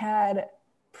and we had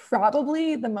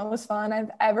probably the most fun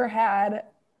I've ever had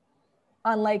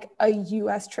on like a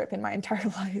US trip in my entire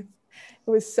life. It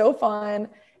was so fun.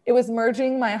 It was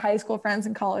merging my high school friends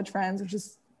and college friends, which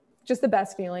is just the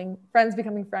best feeling, friends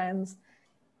becoming friends.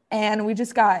 And we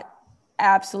just got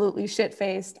absolutely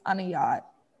shit-faced on a yacht.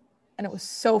 And it was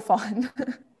so fun.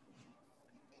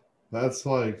 That's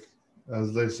like,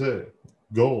 as they say,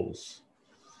 goals.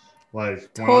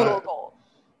 Like total goal.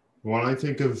 When I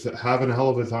think of having a hell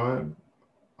of a time,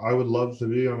 I would love to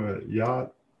be on a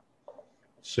yacht,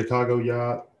 Chicago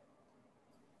yacht,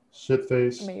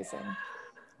 shit-faced. Amazing.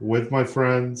 With my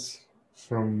friends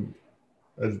from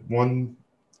one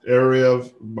area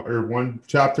of, or one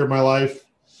chapter of my life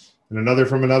and another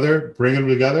from another, bring them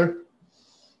together.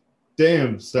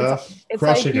 Damn, Steph. It's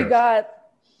crushing like it.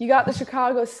 You got the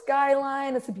Chicago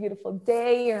skyline. It's a beautiful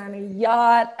day. You're on a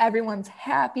yacht. Everyone's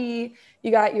happy. You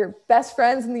got your best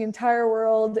friends in the entire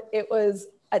world. It was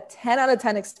a 10 out of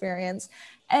 10 experience.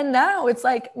 And now it's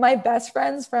like my best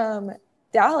friends from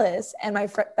Dallas and my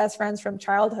best friends from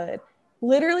childhood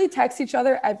literally text each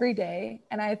other every day.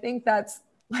 And I think that's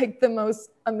like the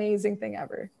most amazing thing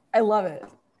ever. I love it.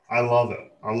 I love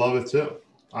it. I love it too.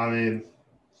 I mean,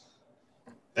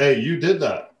 hey, you did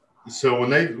that. So when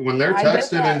they're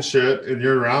texting and shit and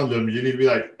you're around them, you need to be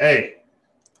like, hey,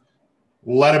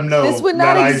 let them know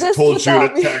that I told you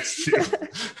to text you.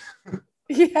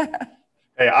 Yeah.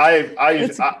 Hey,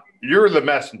 I you're the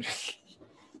messenger.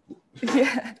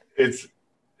 Yeah. It's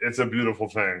a beautiful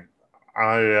thing.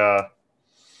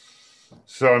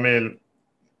 So I mean,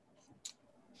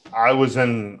 I was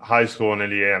in high school in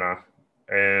Indiana,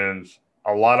 and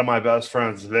a lot of my best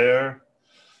friends there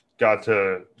got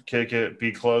to kick it,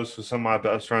 be close with some of my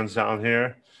best friends down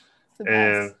here.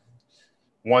 And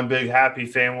one big happy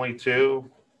family too.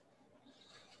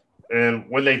 And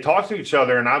when they talk to each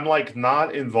other and I'm like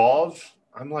not involved,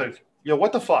 I'm like, yo,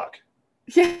 what the fuck?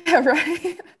 Yeah,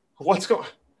 right. What's going?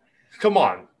 Come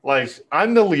on. Like,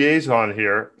 I'm the liaison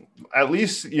here. At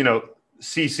least, you know,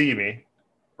 CC me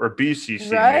or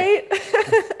BCC me. Right?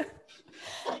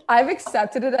 I've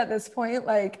accepted it at this point.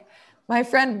 Like, my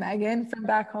friend Megan from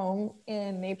back home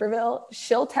in Naperville,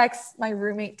 she'll text my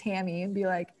roommate Tammy and be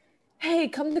like, hey,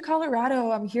 come to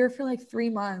Colorado. I'm here for like 3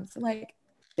 months. I'm like,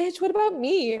 bitch, what about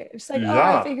me? She's like, oh,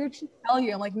 I figured she'd tell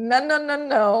you. I'm like,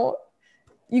 no.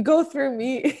 You go through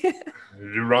me.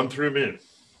 You run through me.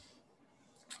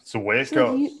 It's the way it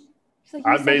goes. Like,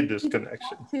 I made this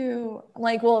connection. I'm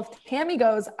like, well, if Tammy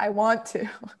goes, I want to.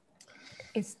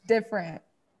 It's different.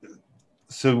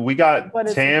 So we got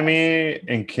Tammy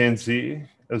and Kinsey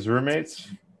as roommates.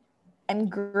 And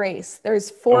Grace. There's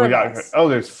 4 of us. Oh,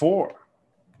 there's 4.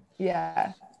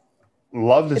 Yeah.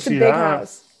 Love to see that. It's a big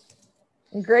house.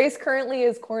 Grace currently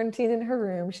is quarantined in her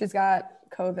room. She's got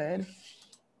COVID.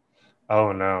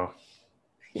 Oh, no.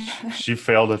 Yeah. She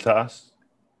failed a test?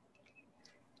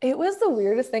 It was the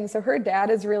weirdest thing. So her dad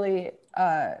is really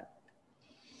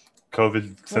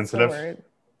COVID sensitive.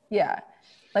 Yeah.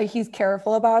 Like, he's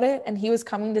careful about it. And he was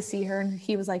coming to see her and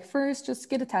he was like, first, just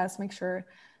get a test, make sure.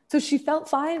 So she felt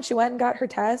fine. She went and got her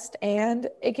test and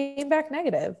it came back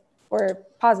negative or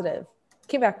positive.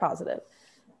 Came back positive.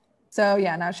 So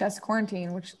yeah, now she has to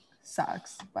quarantine, which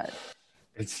sucks, but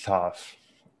it's tough.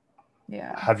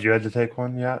 Yeah. Have you had to take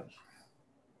one yet?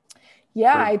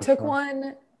 Yeah, I took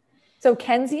one. So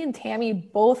Kenzie and Tammy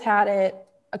both had it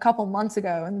a couple months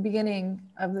ago in the beginning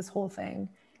of this whole thing.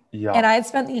 Yeah. And I had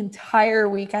spent the entire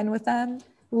weekend with them.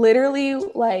 Literally,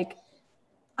 like,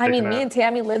 me and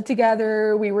Tammy lived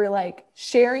together. We were like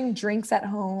sharing drinks at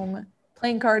home,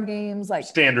 playing card games, like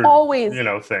standard, always,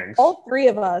 things. All three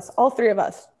of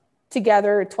us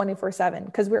together 24/7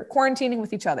 because we were quarantining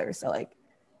with each other. So like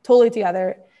totally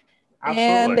together. And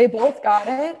Absolutely. they both got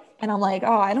it. And I'm like,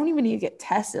 oh, I don't even need to get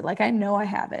tested. Like, I know I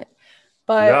have it.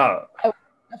 But Yeah. a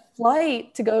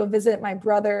flight to go visit my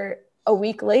brother a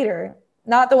week later,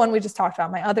 not the one we just talked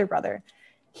about, my other brother.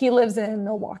 He lives in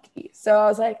Milwaukee. So I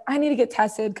was like, I need to get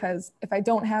tested because if I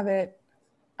don't have it,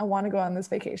 I want to go on this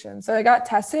vacation. So I got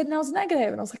tested and I was negative.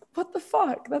 And I was like, what the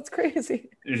fuck? That's crazy.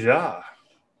 Yeah.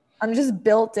 I'm just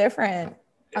built different.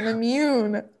 I'm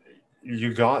immune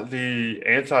You got the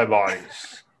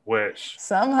antibodies, which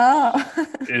somehow.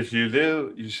 if you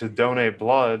do, you should donate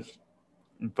blood.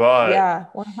 But Yeah,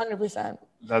 100%.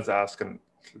 that's asking,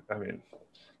 I mean,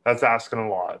 that's asking a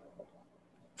lot.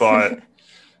 But,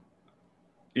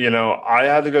 I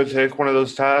had to go take one of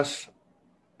those tests.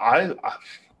 I'm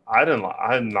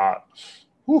not,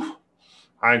 whew,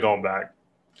 I ain't going back.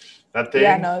 That thing,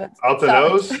 Yeah, no, that's up the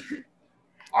sucks. nose,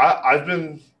 I've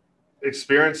been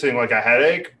experiencing like a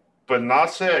headache, but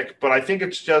not sick. But I think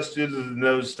it's just due to the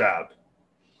nose stab.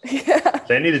 Yeah.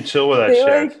 They need to chill with that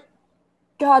They shit.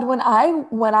 God, when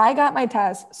I got my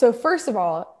test, so first of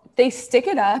all, they stick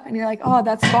it up and you're like, oh,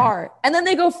 that's far. And then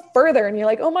they go further and you're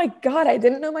like, oh my God, I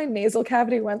didn't know my nasal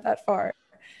cavity went that far.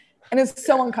 And it's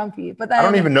so uncomfy. But then I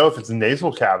don't even know if it's a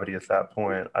nasal cavity at that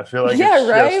point. I feel like yeah, it's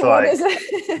right? just What like is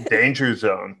it? danger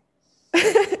zone.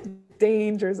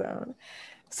 Danger zone.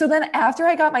 So then after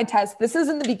I got my test, this is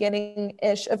in the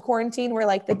beginning-ish of quarantine where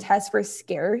like the tests were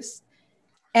scarce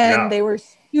and Yeah. they were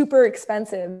super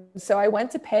expensive. So I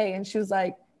went to pay and she was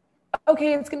like,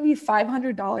 okay, it's going to be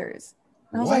 $500.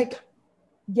 And I was like,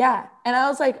 yeah. And I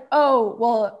was like, oh,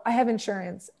 well, I have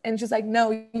insurance. And she's like,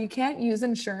 no, you can't use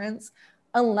insurance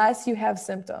unless you have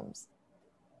symptoms.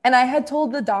 And I had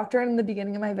told the doctor in the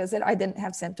beginning of my visit, I didn't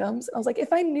have symptoms. I was like,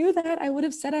 if I knew that, I would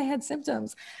have said I had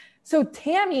symptoms. So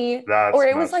Tammy, That's or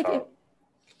it was messed like up.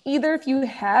 either if you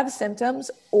have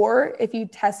symptoms or if you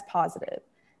test positive.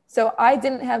 So I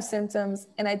didn't have symptoms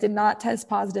and I did not test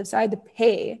positive. So I had to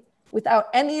pay without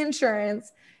any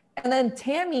insurance. And then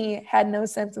Tammy had no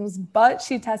symptoms, but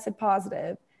she tested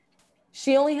positive.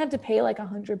 She only had to pay like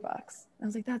 $100. I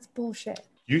was like, that's bullshit.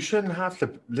 You shouldn't have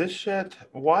to. This shit.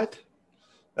 What?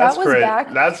 That That's was great.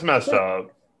 back- That's messed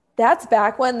up. That's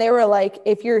back when they were like,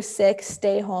 if you're sick,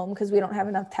 stay home because we don't have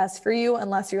enough tests for you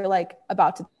unless you're like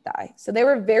about to die. So they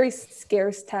were very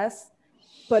scarce tests,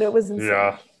 but it was insane.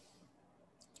 Yeah.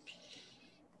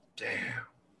 Damn.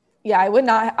 Yeah, I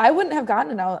wouldn't have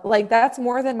gotten it out. Like that's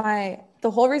more than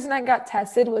the whole reason I got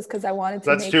tested was because I wanted to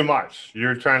That's make too much.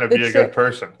 You're trying to the be a trip. good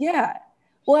person. Yeah.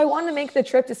 Well, I wanted to make the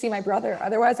trip to see my brother.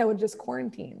 Otherwise I would just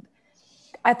quarantined.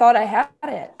 I thought I had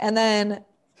it. And then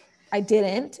I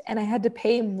didn't. And I had to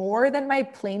pay more than my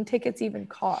plane tickets even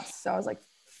cost. So I was like,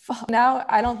 fuck. Now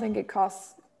I don't think it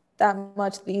costs that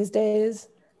much these days.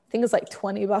 I think it's like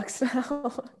 $20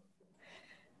 now.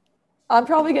 I'm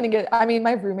probably going to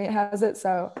my roommate has it.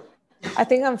 So I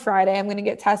think on Friday I'm going to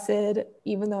get tested,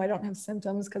 even though I don't have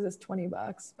symptoms because it's $20.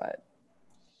 But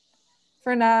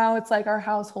for now, it's like our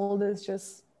household is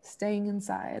just staying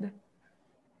inside.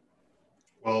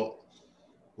 Well,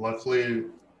 luckily,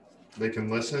 they can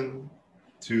listen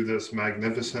to this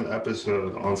magnificent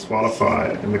episode on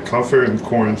Spotify in the comfort and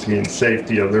quarantine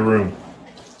safety of their room.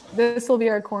 This will be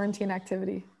our quarantine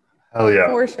activity. Hell yeah.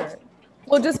 For sure.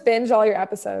 We'll just binge all your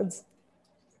episodes.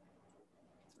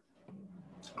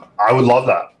 I would love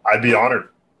that. I'd be honored.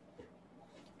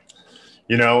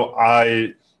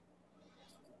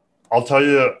 I'll tell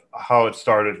you how it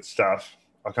started, Steph.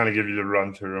 I'll kind of give you the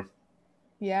run through.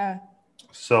 Yeah.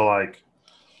 So,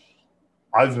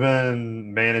 I've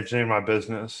been managing my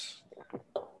business,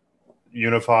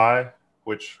 Unify,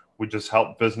 which we just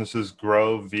help businesses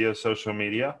grow via social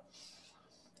media,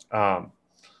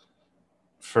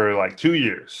 for 2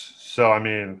 years. So, That's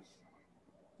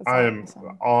I'm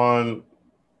awesome. on,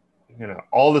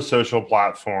 all the social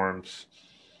platforms,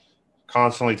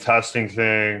 constantly testing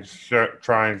things,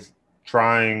 trying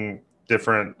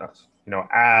different,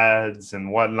 ads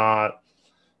and whatnot.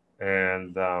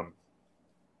 And one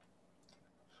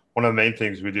of the main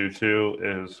things we do too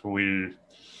is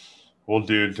we'll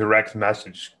do direct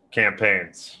message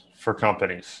campaigns for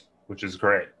companies, which is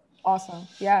great. Awesome.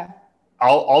 Yeah.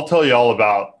 I'll tell you all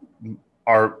about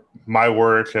my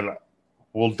work, and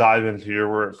we'll dive into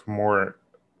your work more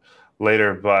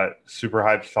later, but super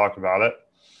hyped to talk about it.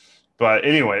 But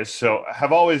anyways, so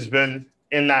have always been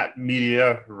in that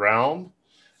media realm.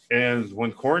 And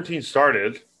when quarantine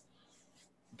started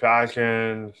back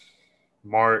in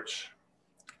March,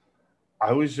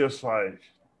 I was just like,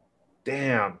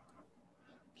 damn,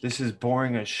 this is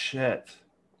boring as shit.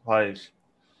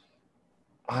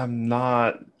 I'm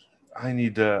not I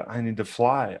need to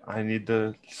fly. I need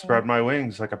to spread my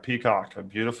wings like a peacock, a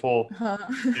beautiful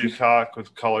peacock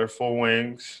with colorful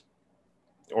wings,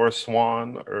 or a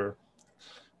swan, or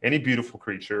any beautiful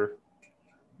creature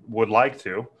would like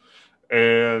to,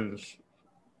 and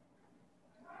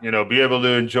be able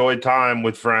to enjoy time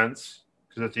with friends.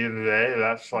 Because at the end of the day,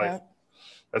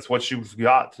 that's what you've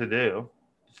got to do.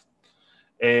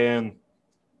 And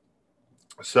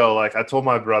so, like, I told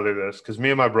my brother this because me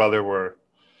and my brother were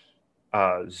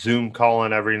Zoom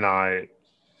calling every night,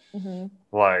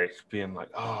 like being like,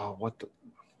 "Oh,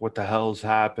 what the hell's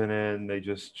happening? They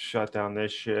just shut down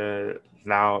this shit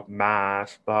now,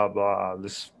 mass, blah blah."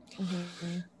 This,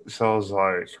 so I was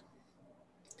like,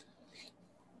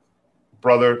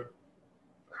 "Brother,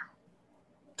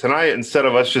 tonight instead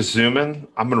of us just zooming,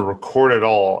 I'm gonna record it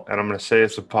all, and I'm gonna say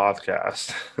it's a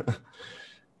podcast."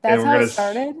 That's how it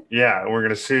started? Yeah, and we're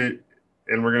gonna see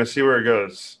where it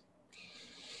goes.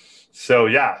 So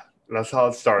yeah, that's how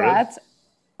it started. That's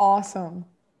awesome.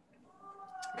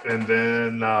 And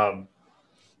then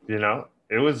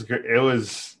it was good. It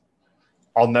was,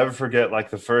 I'll never forget, like,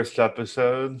 the first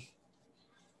episode.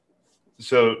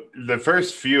 So the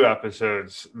first few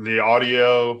episodes, the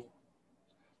audio,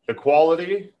 the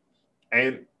quality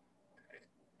ain't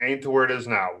to where it is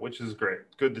now, which is great.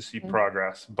 Good to see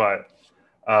progress. But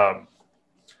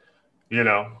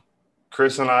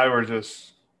Chris and I were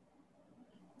just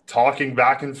talking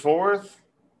back and forth,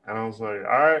 and I was like,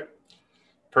 all right,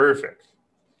 perfect.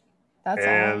 That's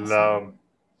awesome.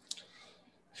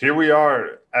 Here we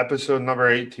are, episode number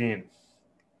 18.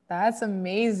 That's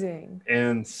amazing.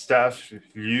 And Steph,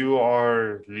 you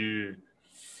are the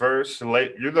first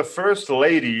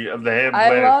lady of the Ham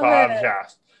Planet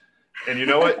podcast. And you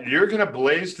know what? You're gonna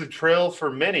blaze the trail for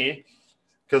many,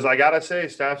 because I gotta say,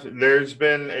 Steph,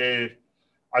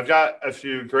 I've got a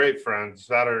few great friends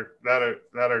that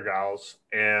are gals,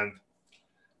 and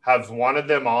have wanted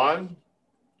them on.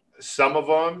 Some of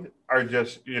them are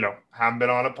just, haven't been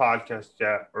on a podcast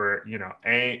yet, or,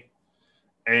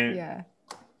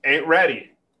 ain't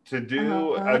ready to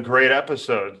do a great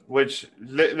episode, which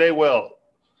they will.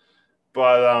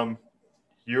 But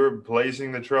you're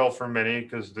blazing the trail for many,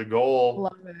 because the goal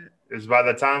is by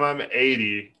the time I'm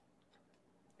 80,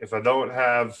 if I don't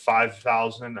have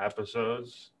 5,000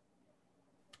 episodes,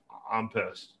 I'm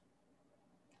pissed.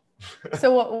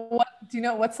 So what do you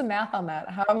know? What's the math on that?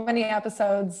 How many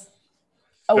episodes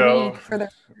a week for the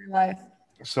rest of your life?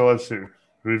 So let's see.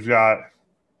 We've got,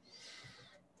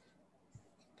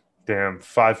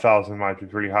 5,000 might be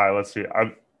pretty high. Let's see.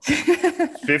 I'm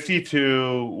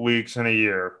 52 weeks in a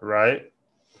year, right?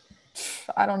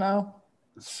 I don't know.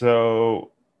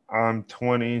 So I'm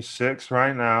 26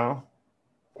 right now.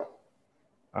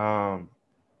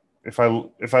 If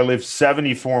I live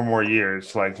 74 more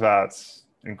years, like, that's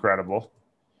incredible.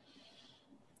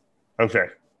 Okay.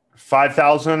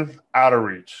 5,000 out of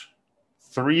reach.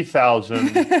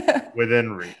 3,000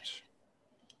 within reach.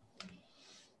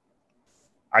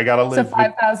 I gotta live. So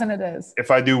 5,000 it is. If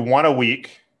I do one a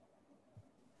week,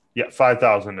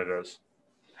 5,000 it is.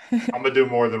 I'm gonna do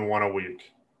more than one a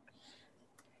week.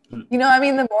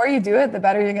 The more you do it, the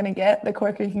better you're gonna get. The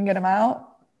quicker you can get them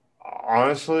out.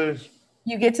 Honestly,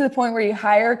 you get to the point where you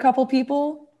hire a couple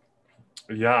people.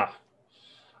 Yeah,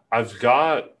 I've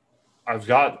got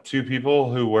 2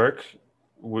 people who work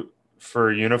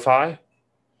for Unify.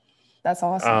 That's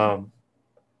awesome.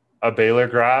 A Baylor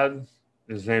grad.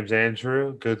 His name's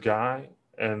Andrew. Good guy.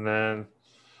 And then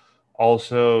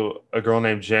also a girl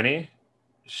named Jenny.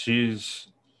 She's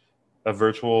a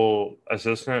virtual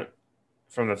assistant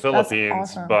from the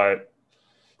Philippines, awesome. But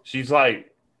she's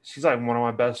like one of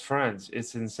my best friends.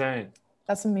 It's insane.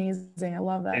 That's amazing. I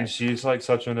love that. And she's like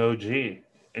such an OG,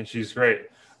 and she's great.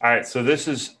 All right, so this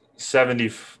is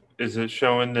 70. Is it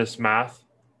showing this math?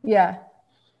 Yeah.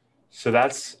 So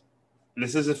this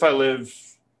is if I live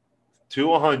to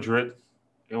 100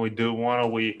 and we do one a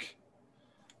week.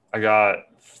 I got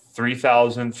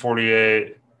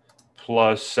 3,048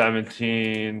 plus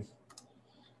 17.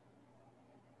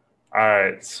 All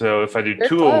right, so if I do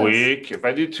two a week,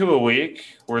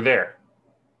 we're there.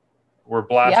 We're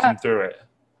blasting through it.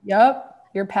 Yep,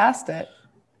 you're past it.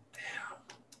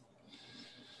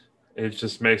 It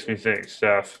just makes me think,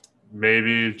 Steph,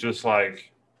 maybe just do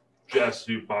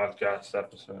podcast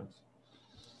episodes.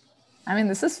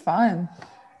 This is fun.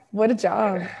 What a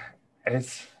job.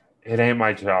 It ain't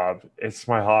my job. It's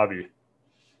my hobby.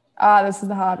 This is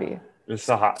the hobby. It's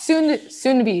the hobby.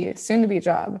 Soon to be a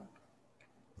job.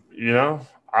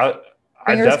 I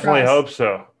definitely hope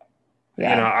so.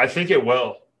 Yeah. I think it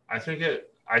will. I think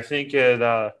it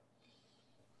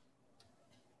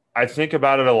I think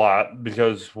about it a lot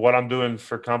because what I'm doing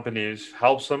for companies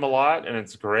helps them a lot and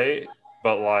it's great.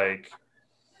 But like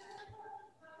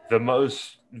the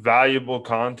most valuable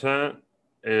content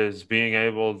is being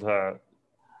able to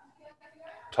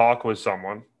talk with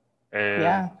someone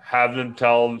and have them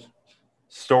tell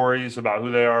stories about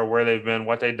who they are, where they've been,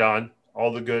 what they've done,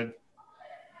 all the good,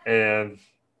 and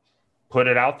put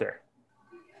it out there.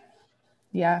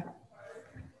 Yeah.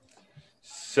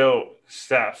 So,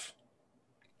 Steph,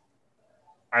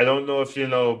 I don't know if you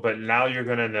know, but now you're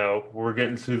going to know. We're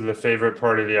getting to the favorite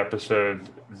part of the episode,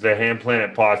 the Ham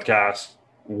Planet podcast,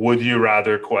 Would You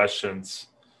Rather questions.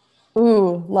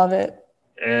 Ooh, love it.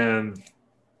 And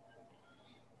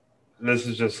this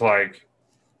is just like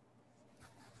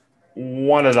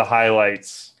one of the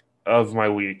highlights of my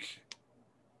week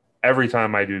every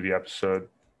time I do the episode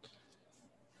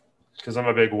because I'm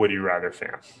a big Would You Rather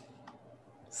fan.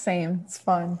 Same. It's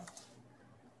fun.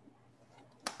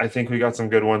 I think we got some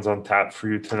good ones on tap for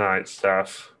you tonight,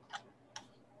 Steph.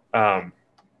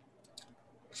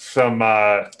 Some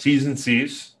T's and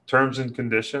C's, terms and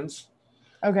conditions.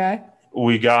 Okay.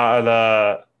 We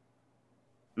got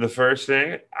the first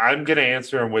thing. I'm going to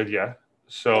answer them with you.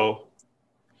 So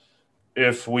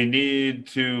if we need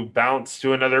to bounce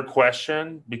to another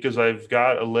question, because I've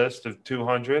got a list of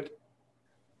 200.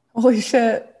 Holy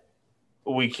shit.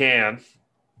 We can.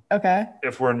 Okay.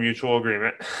 If we're in mutual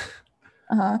agreement.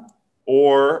 Uh-huh.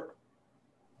 Or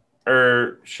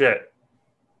shit.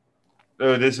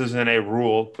 Oh, this isn't a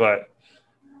rule, but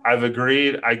I've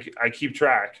agreed. I keep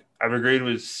track. I've agreed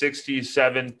with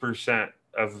 67%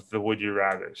 of the Would You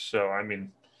Rather. So, I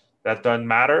mean, that doesn't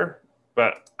matter,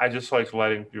 but I just like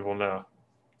letting people know.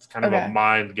 It's kind of a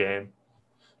mind game.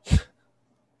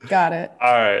 Got it.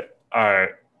 All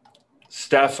right.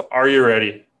 Steph, are you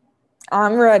ready?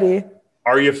 I'm ready.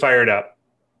 Are you fired up?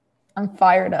 I'm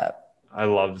fired up. I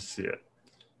love to see it.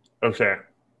 Okay.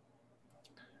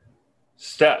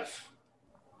 Steph,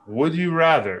 would you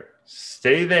rather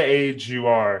stay the age you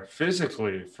are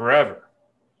physically forever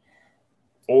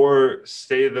or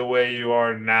stay the way you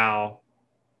are now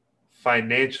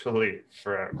financially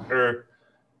forever? Or,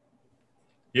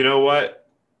 you know what?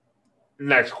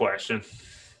 Next question.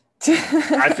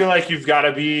 I feel like you've got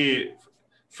to be,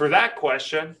 for that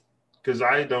question, because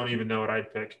I don't even know what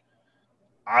I'd pick.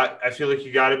 I feel like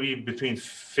you got to be between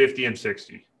 50 and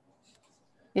 60.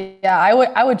 Yeah,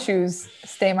 I would choose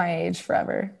stay my age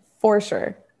forever, for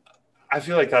sure. I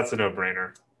feel like that's a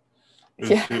no-brainer.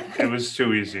 It was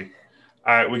too easy.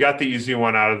 All right, we got the easy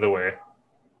one out of the way.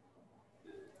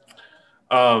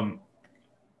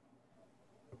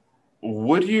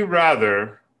 Would you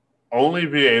rather only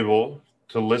be able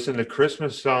to listen to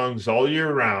Christmas songs all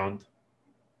year round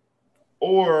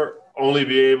or only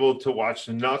be able to watch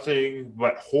nothing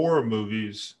but horror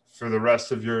movies for the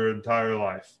rest of your entire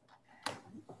life?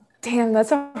 Damn,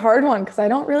 that's a hard one because I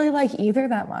don't really like either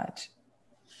that much.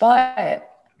 But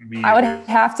I would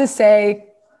have to say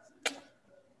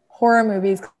horror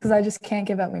movies because I just can't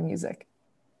give up my music.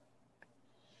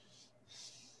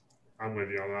 I'm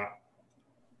with you on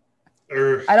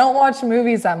that. I don't watch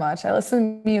movies that much. I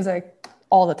listen to music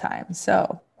all the time.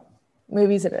 So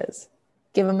movies it is.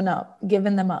 Giving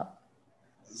them up.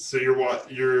 So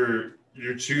you're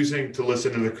choosing to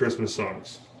listen to the Christmas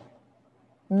songs?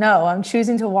 No, I'm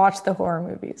choosing to watch the horror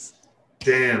movies.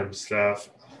 Damn, Steph.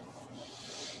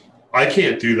 I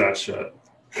can't do that shit.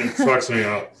 It fucks me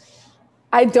up.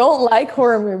 I don't like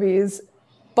horror movies,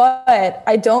 but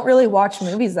I don't really watch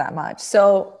movies that much.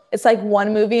 So it's like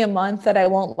one movie a month that I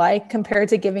won't like compared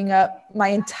to giving up my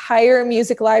entire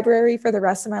music library for the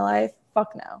rest of my life.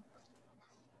 Fuck no.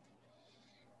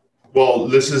 Well,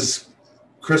 this is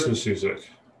Christmas music.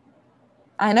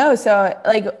 I know. So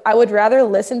like I would rather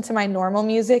listen to my normal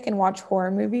music and watch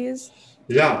horror movies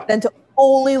than to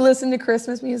only listen to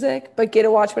Christmas music, but get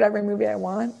to watch whatever movie I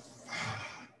want.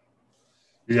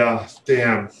 Yeah,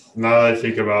 damn. Now that I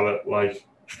think about it, like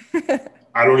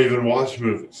I don't even watch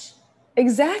movies.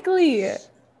 Exactly.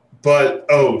 But,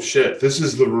 oh shit, this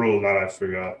is the rule that I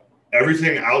forgot.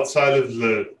 Everything outside of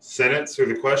the sentence or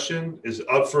the question is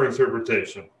up for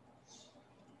interpretation.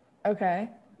 Okay.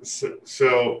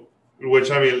 So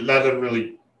which, I mean, that doesn't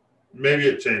really, maybe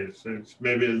it changes.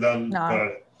 Maybe it doesn't. No,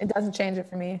 but it doesn't change it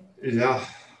for me. Yeah.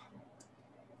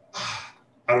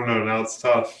 I don't know. Now it's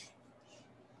tough.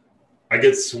 I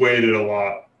get swayed a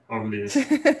lot on these.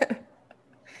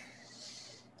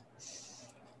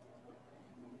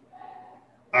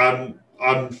 I'm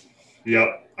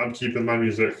keeping my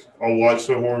music. I'll watch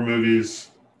the horror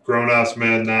movies. Grown-ass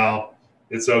man now.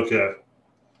 It's okay.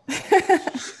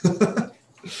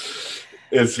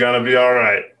 It's gonna be all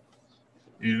right.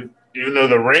 Even though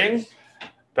The Ring,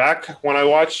 back when I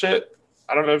watched it,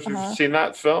 I don't know if you've seen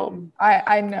that film.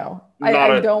 I know.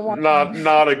 I don't want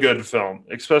not a good film,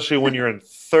 especially when you're in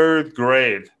third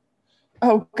grade.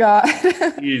 Oh God.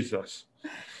 Jesus.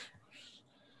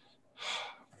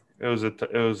 It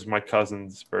was my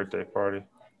cousin's birthday party.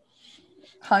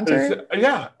 Hunter?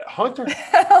 Yeah, Hunter.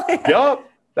 Hell yeah. Yup.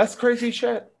 That's crazy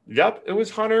shit. Yep, it was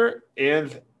Hunter,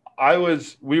 and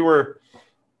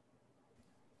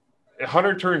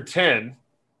Hunter turned 10.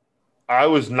 I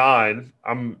was 9.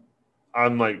 I'm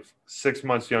like 6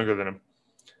 months younger than him.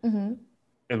 Mm-hmm.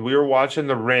 And we were watching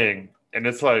The Ring, and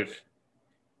it's like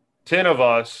 10 of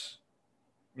us,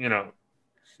 you know,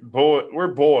 we're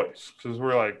boys because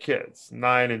we're like kids,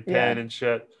 9 and 10 and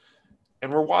shit.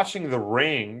 And we're watching The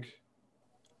Ring,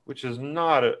 which is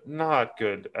not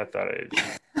good at that age.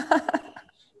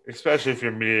 Especially if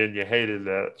you're me and you hated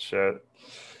that shit.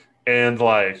 And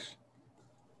like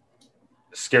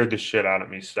scared the shit out of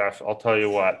me, Steph. I'll tell you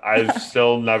what. I've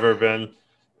still never been.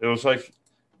 It was like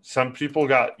some people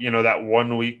got, that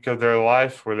 1 week of their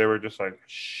life where they were just like,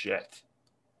 shit.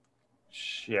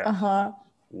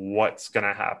 What's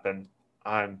gonna happen?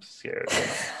 I'm scared.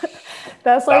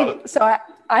 That's like, so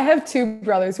I have 2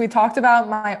 brothers. We talked about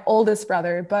my oldest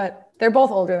brother, but they're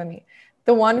both older than me.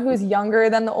 The one who's younger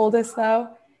than the oldest, though,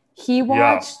 he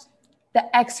watched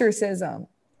The Exorcism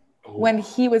when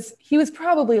he was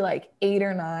probably like 8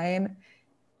 or 9,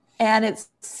 and it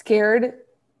scared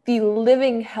the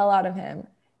living hell out of him.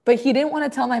 But he didn't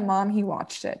want to tell my mom he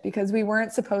watched it because we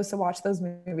weren't supposed to watch those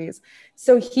movies.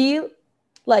 So he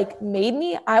like made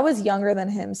me. I was younger than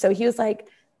him, so he was like,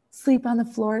 sleep on the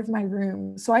floor of my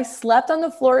room. So I slept on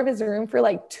the floor of his room for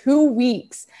like 2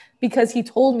 weeks because he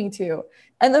told me to.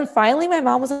 And then finally my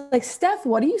mom was like, Steph,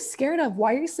 what are you scared of?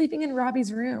 Why are you sleeping in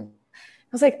Robbie's room?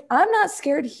 I was like, I'm not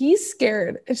scared. He's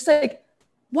scared. And she's like,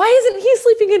 why isn't he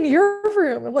sleeping in your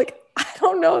room? I'm like, I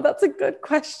don't know. That's a good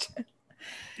question.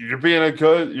 You're being a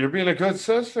good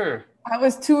sister. I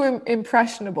was too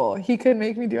impressionable. He could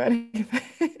make me do anything.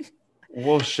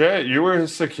 Well, shit, you were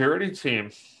his security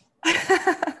team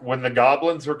when the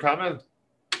goblins were coming.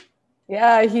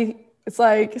 Yeah, it's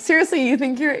like, seriously, you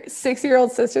think your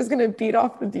 6-year-old sister's going to beat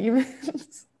off the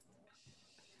demons?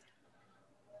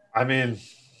 I mean,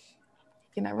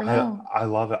 you never know. I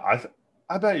love it.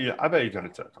 I bet you could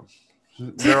have took them.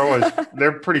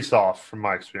 They're pretty soft from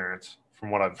my experience,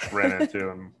 from what I've ran into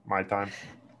in my time.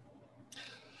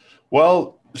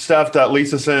 Well, Steph, that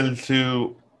leads us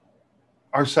into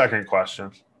our second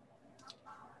question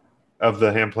of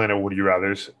the Hand Planet Would You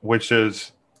Rathers, which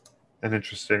is an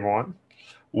interesting one.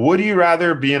 Would you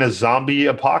rather be in a zombie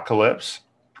apocalypse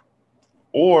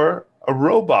or a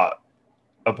robot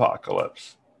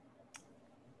apocalypse?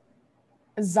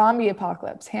 A zombie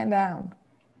apocalypse,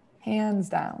 hands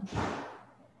down.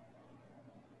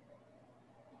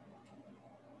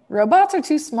 Robots are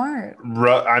too smart.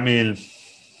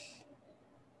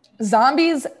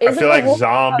 Zombies. I feel like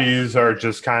zombies are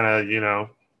just kind of,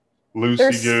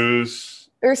 loosey-goose.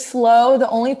 They're slow. The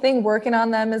only thing working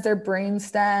on them is their brain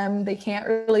stem. They can't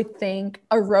really think.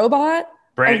 A robot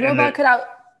could out.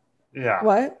 Yeah.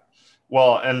 What?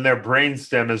 Well, and their brain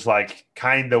stem is like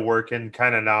kind of working,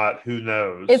 kind of not. Who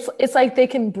knows? It's like they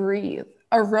can breathe.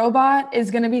 A robot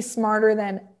is going to be smarter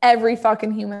than every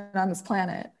fucking human on this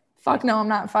planet. Fuck no, I'm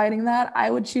not fighting that. I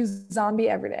would choose zombie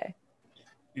every day.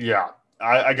 Yeah.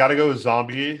 I got to go with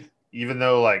zombie, even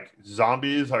though like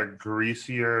zombies are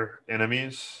greasier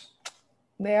enemies.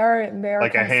 They are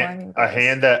like a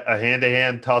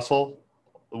hand-to-hand tussle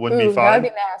would be fine. That'd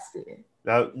be nasty.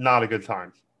 Not a good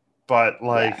time. But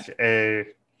like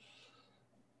if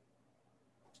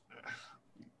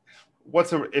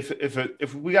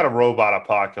we got a robot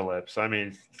apocalypse, I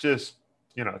mean, just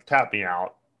tap me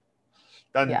out.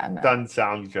 Doesn't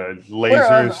sound good.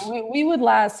 Lasers. We would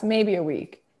last maybe a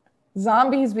week.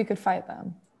 Zombies, we could fight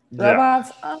them.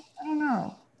 Robots, I don't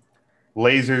know.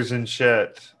 Lasers and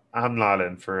shit. I'm not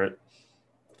in for it.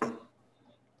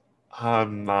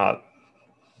 I'm not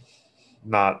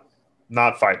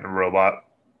fighting a robot.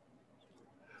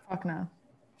 Fuck no.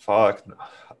 All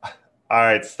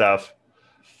right, Steph.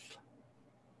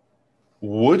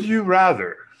 Would you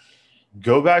rather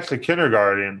go back to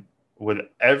kindergarten with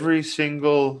every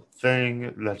single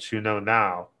thing that you know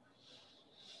now,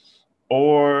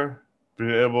 or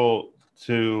be able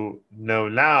to know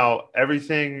now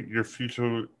everything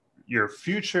your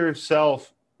future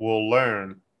self will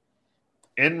learn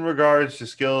in regards to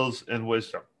skills and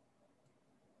wisdom?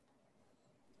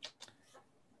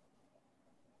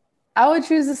 I would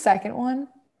choose the second one.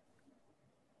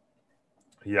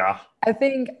 Yeah.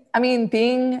 Being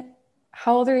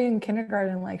how old are you in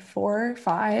kindergarten? Like 4,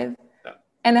 5?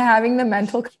 And having the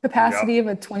mental capacity of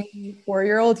a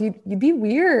 24-year-old, you'd be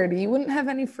weird. You wouldn't have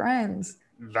any friends.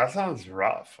 That sounds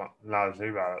rough. Now to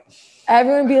think about it.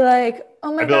 Everyone would be like,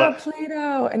 oh my God,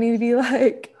 Play-Doh. And you'd be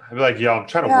like, I'd be like, yo, I'm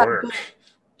trying to work.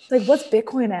 It's like, what's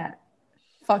Bitcoin at?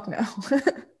 Fuck no.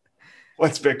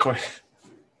 What's Bitcoin?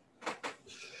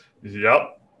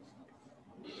 Yep.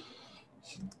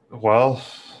 Well,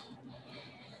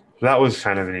 that was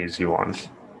kind of an easy one.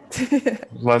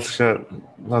 Let's get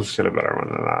a better one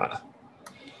than that.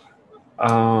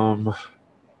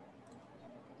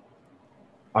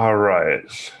 All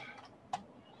right.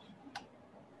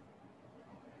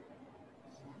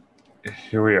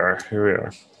 Here we are.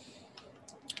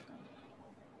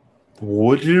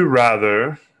 Would you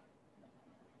rather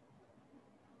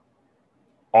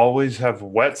always have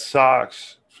wet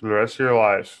socks for the rest of your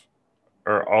life,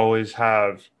 or always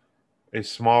have a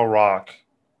small rock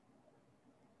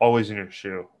always in your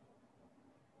shoe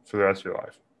for the rest of your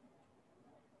life?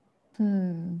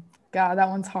 God, that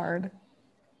one's hard.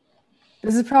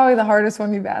 This is probably the hardest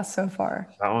one you've asked so far.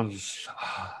 That one's...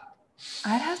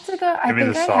 I'd have to go... I'd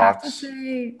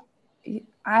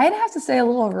have to say a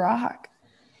little rock.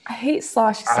 I hate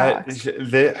sloshy socks.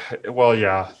 Well,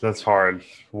 yeah, that's hard.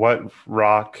 What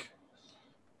rock?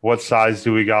 What size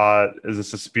do we got? Is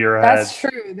this a spearhead? That's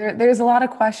true. There's a lot of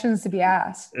questions to be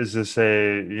asked. Is this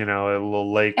a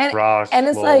little lake rock? And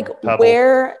it's like pebble?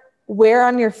 Where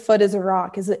on your foot is a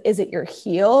rock? Is it your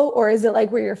heel, or is it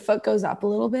like where your foot goes up a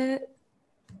little bit?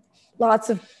 Lots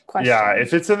of questions. Yeah,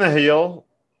 if it's in the heel,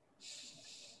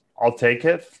 I'll take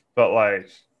it. But like,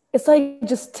 it's like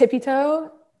just tippy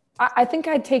toe. I think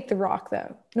I'd take the rock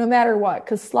though, no matter what,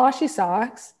 because sloshy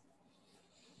socks,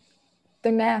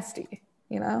 they're nasty,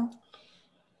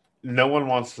 No one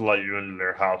wants to let you into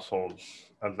their households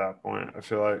at that point, I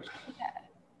feel like. Yeah.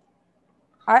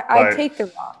 I'd take the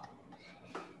rock.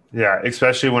 Yeah,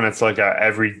 especially when it's like a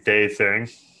everyday thing.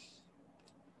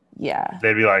 Yeah.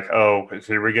 They'd be like, oh,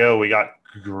 here we go. We got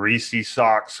greasy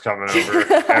socks coming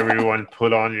over. Everyone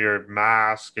put on your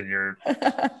mask and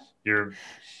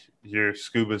your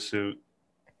scuba suit.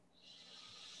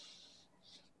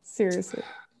 Seriously.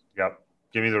 Yep.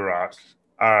 Give me the rock.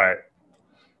 All right.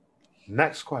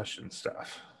 Next question,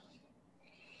 Steph.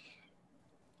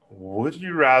 Would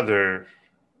you rather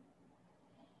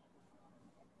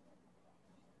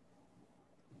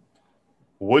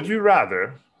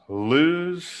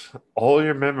lose all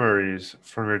your memories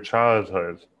from your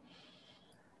childhood,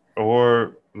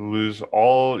 or lose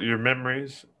all your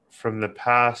memories from the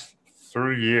past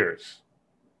 3 years?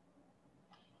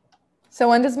 So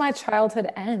when does my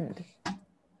childhood end?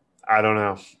 I don't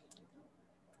know.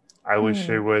 I wish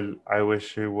it would. I would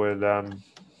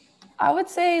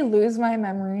say lose my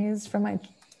memories from my...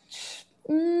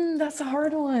 that's a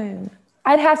hard one.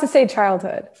 I'd have to say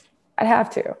childhood. I'd have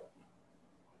to.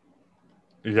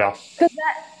 Yeah. Because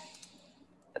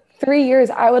that 3 years,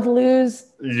 I would lose...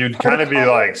 You'd kind of be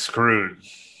like screwed,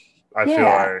 I feel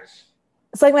like.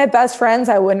 It's like my best friends,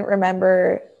 I wouldn't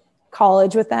remember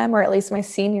college with them, or at least my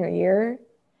senior year.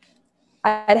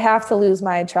 I'd have to lose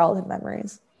my childhood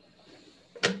memories.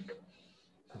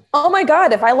 Oh my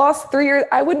God, if I lost 3 years,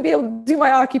 I wouldn't be able to do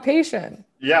my occupation.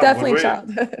 Yeah, definitely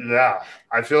childhood. Yeah,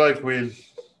 I feel like that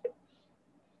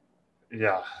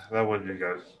wouldn't be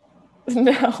good.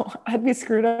 No, I'd be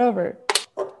screwed over.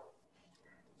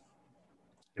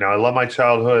 I love my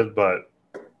childhood, but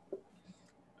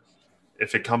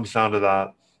if it comes down to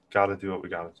that, got to do what we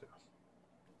got to do.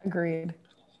 Agreed.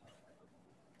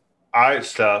 All right,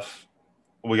 Steph,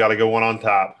 we got to go one on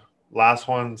top. Last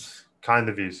one's kind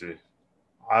of easy.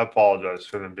 I apologize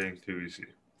for them being too easy.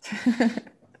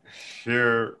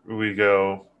 Here we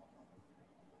go.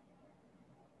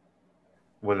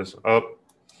 What is up?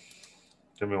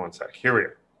 Give me one sec. Here we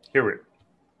are.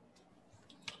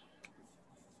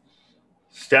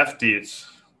 Steph Dietz,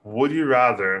 would you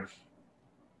rather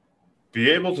be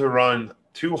able to run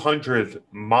 200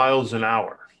 miles an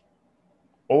hour,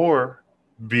 or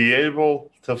be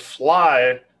able to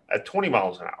fly at 20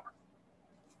 miles an hour?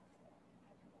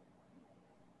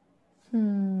 I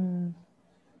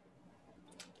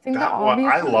think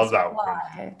I love that one.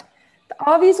 The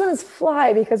obvious one is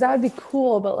fly, because that would be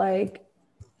cool, but like...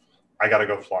 I got to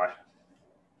go fly.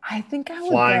 I think I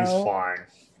would Flying's go... flying.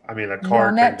 I mean, a car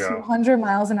run can at go. 200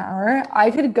 miles an hour.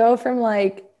 I could go from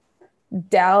like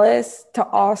Dallas to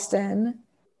Austin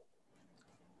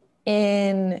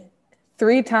in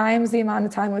 3 times the amount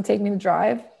of time it would take me to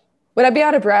drive. Would I be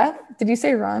out of breath? Did you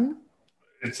say run?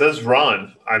 It says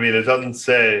run. I mean, it doesn't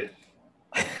say...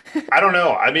 I don't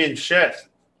know. I mean, shit.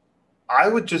 I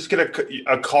would just get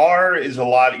a car is a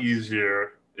lot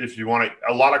easier if you want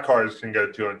to. A lot of cars can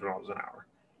go 200 miles an hour.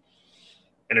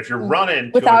 And if you're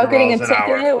running without 200 getting a miles an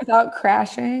ticket, hour, without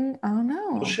crashing, I don't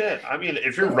know. well, shit. I mean,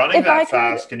 if you're running If I that could-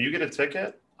 fast, can you get a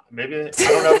ticket? Maybe, I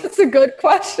don't know. That's a good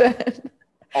question.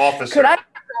 Officer. Could I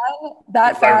run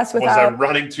that fast was I without?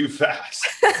 running too fast?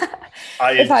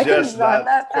 If I could run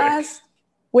that fast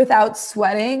without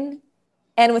sweating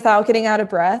and without getting out of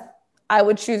breath, I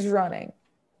would choose running.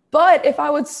 But if I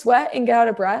would sweat and get out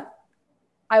of breath,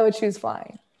 I would choose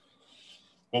flying.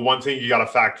 Well, one thing you got to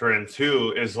factor in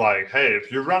too is like, hey,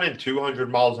 if you're running 200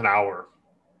 miles an hour,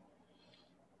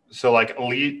 so like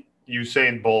elite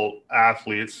Usain Bolt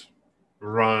athletes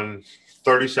run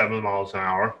 37 miles an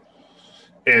hour,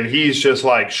 and he's just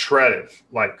like shredded,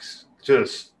 like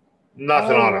just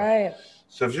nothing on him. Right.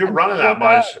 So if you're running that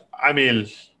much, I mean,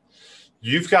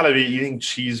 you've got to be eating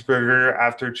cheeseburger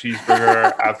after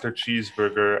cheeseburger after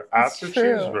cheeseburger after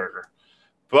cheeseburger.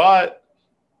 But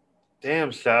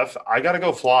damn, Steph, I got to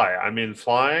go fly. I mean,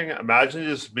 flying, imagine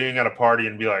just being at a party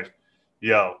and be like,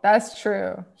 yo. That's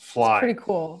true. Flying. It's pretty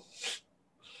cool.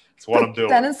 It's what I'm doing.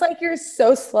 Then it's like you're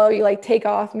so slow. You like take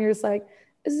off and you're just like,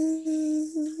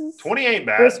 20 ain't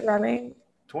bad. First running.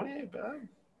 20 ain't bad.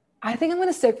 I think I'm going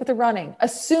to stick with the running,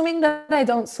 assuming that I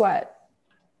don't sweat.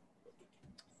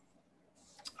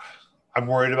 I'm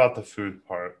worried about the food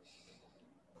part.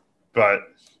 But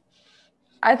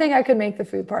I think I could make the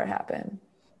food part happen.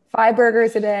 5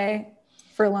 burgers a day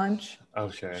for lunch.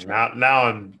 Okay, sure. Now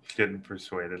I'm getting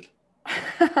persuaded.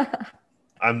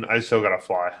 I still gotta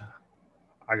fly.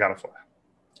 I gotta fly.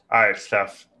 All right,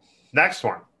 Steph. Next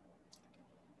one.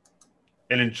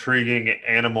 An intriguing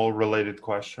animal-related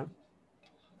question.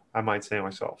 I might say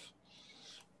myself.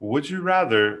 Would you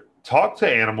rather talk to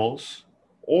animals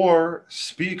or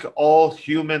speak all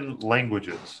human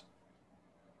languages?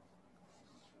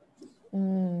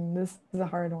 This is a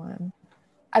hard one.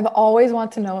 I've always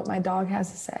wanted to know what my dog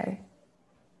has to say.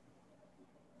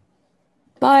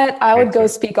 But I would go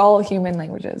speak all human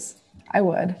languages. I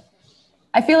would.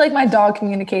 I feel like my dog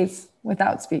communicates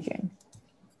without speaking.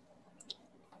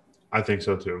 I think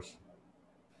so too.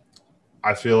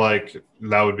 I feel like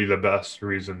that would be the best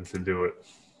reason to do it.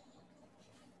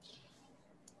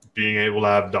 Being able to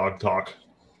have dog talk.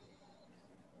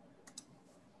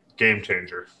 Game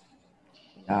changer.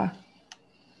 Yeah.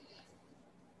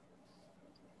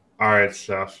 All right,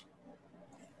 Steph.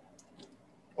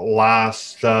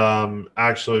 Last,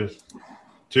 actually,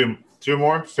 two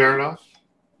more. Fair enough.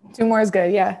 2 more is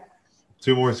good. Yeah.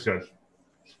 2 more is good.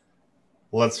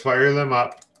 Let's fire them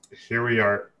up. Here we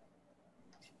are.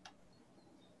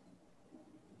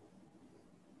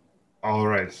 All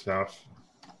right, Steph.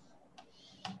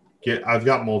 I've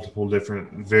got multiple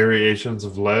different variations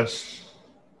of lists.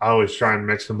 I always try and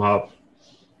mix them up.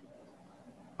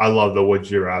 I love the would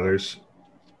you rathers.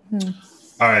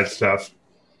 All right, Steph.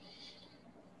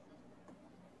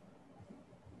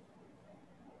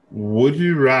 Would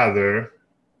you rather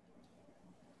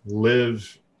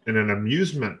live in an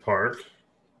amusement park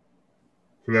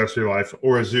for the rest of your life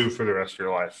or a zoo for the rest of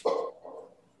your life?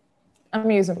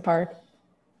 Amusement park.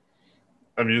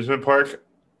 Amusement park?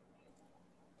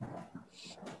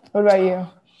 What about you?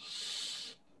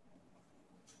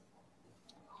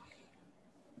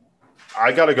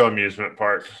 I got to go amusement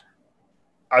park.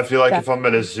 I feel like if I'm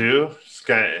at a zoo,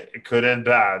 it could end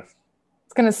bad.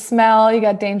 It's going to smell. You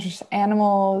got dangerous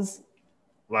animals.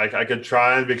 Like I could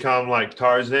try and become like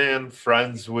Tarzan,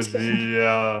 friends with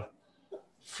the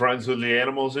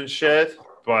animals and shit.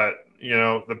 But, you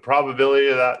know, the probability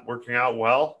of that working out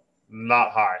well,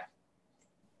 not high.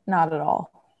 Not at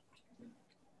all.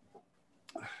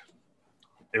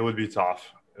 It would be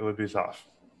tough. It would be tough.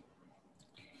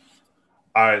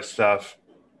 All right, Steph.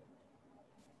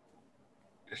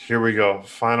 Here we go.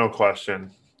 Final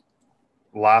question.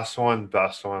 Last one,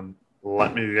 best one.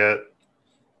 Let me get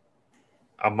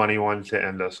a money one to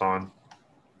end us on.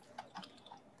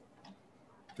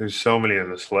 There's so many on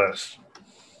this list.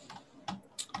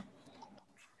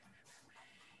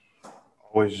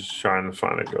 Always just trying to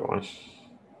find a good one.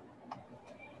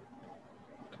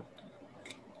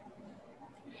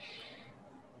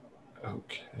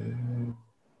 Okay.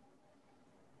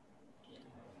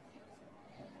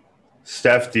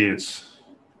 Steph Dietz,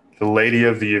 the lady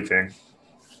of the evening,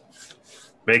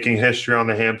 making history on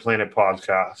the Hand Planet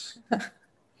podcast.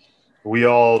 We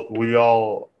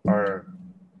all are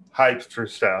hyped for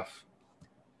Steph.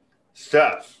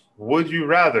 Steph, would you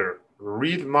rather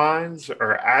read minds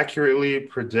or accurately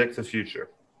predict the future?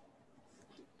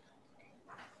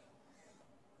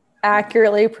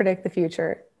 Accurately predict the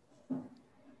future.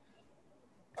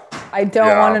 I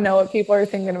don't want to know what people are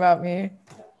thinking about me.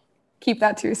 Keep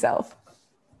that to yourself.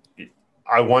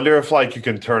 I wonder if like you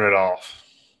can turn it off.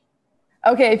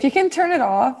 Okay, if you can turn it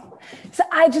off. So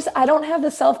I don't have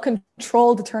the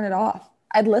self-control to turn it off.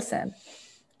 I'd listen.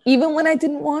 Even when I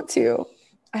didn't want to,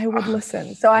 I would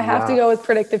listen. So I have to go with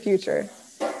predict the future.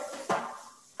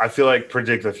 I feel like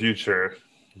predict the future,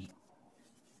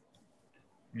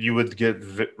 you would get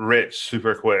rich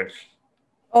super quick.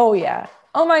 Oh, yeah.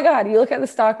 Oh, my God. You look at the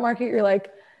stock market, you're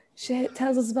like, shit,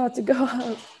 Tesla's about to go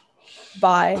up.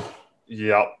 Buy.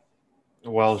 Yep.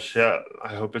 Well, shit.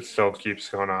 I hope it still keeps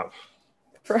going up.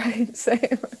 Right.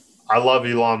 Same. I love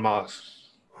Elon Musk.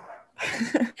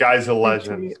 Guy's a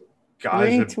legend.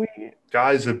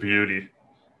 Guy's a beauty.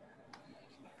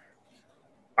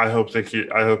 I hope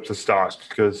the stock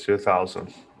goes to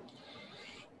 1,000.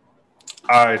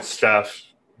 All right, Steph.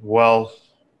 Well,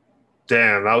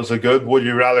 damn, that was a good Would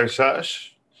You Rather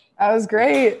sesh. That was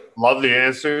great. Love the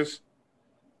answers.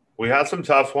 We had some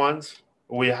tough ones.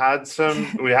 We had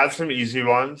some easy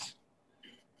ones.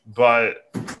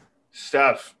 But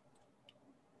Steph,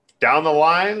 down the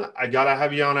line, I gotta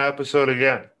have you on an episode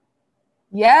again.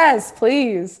 Yes,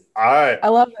 please. All right. I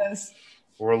love this.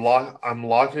 I'm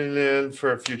locking it in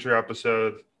for a future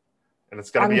episode, and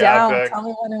it's gonna be down. epic. Tell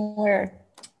me when and where.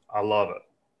 I love it.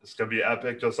 It's gonna be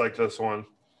epic, just like this one.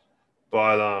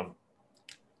 But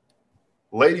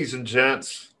ladies and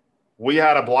gents, we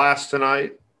had a blast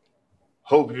tonight.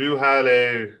 Hope you had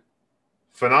a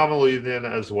phenomenal evening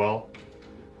as well.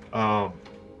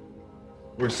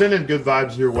 We're sending good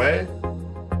vibes your way.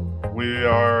 We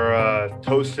are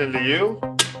toasting to you,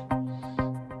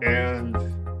 and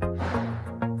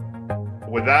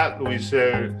with that, we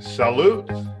say salute,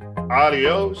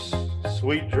 adios,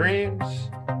 sweet dreams.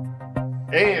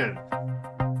 And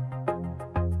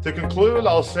to conclude,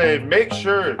 I'll say make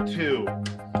sure to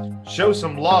show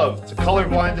some love to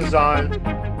Colorblind Design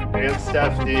and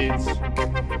Steph Deeds.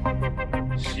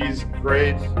 She's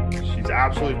great. She's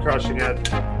absolutely crushing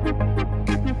it.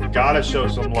 Gotta show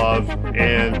some love,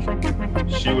 and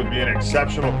she would be an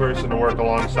exceptional person to work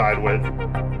alongside with.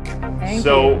 Thank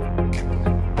you.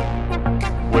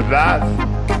 With that,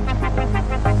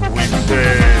 we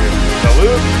say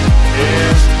salute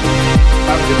and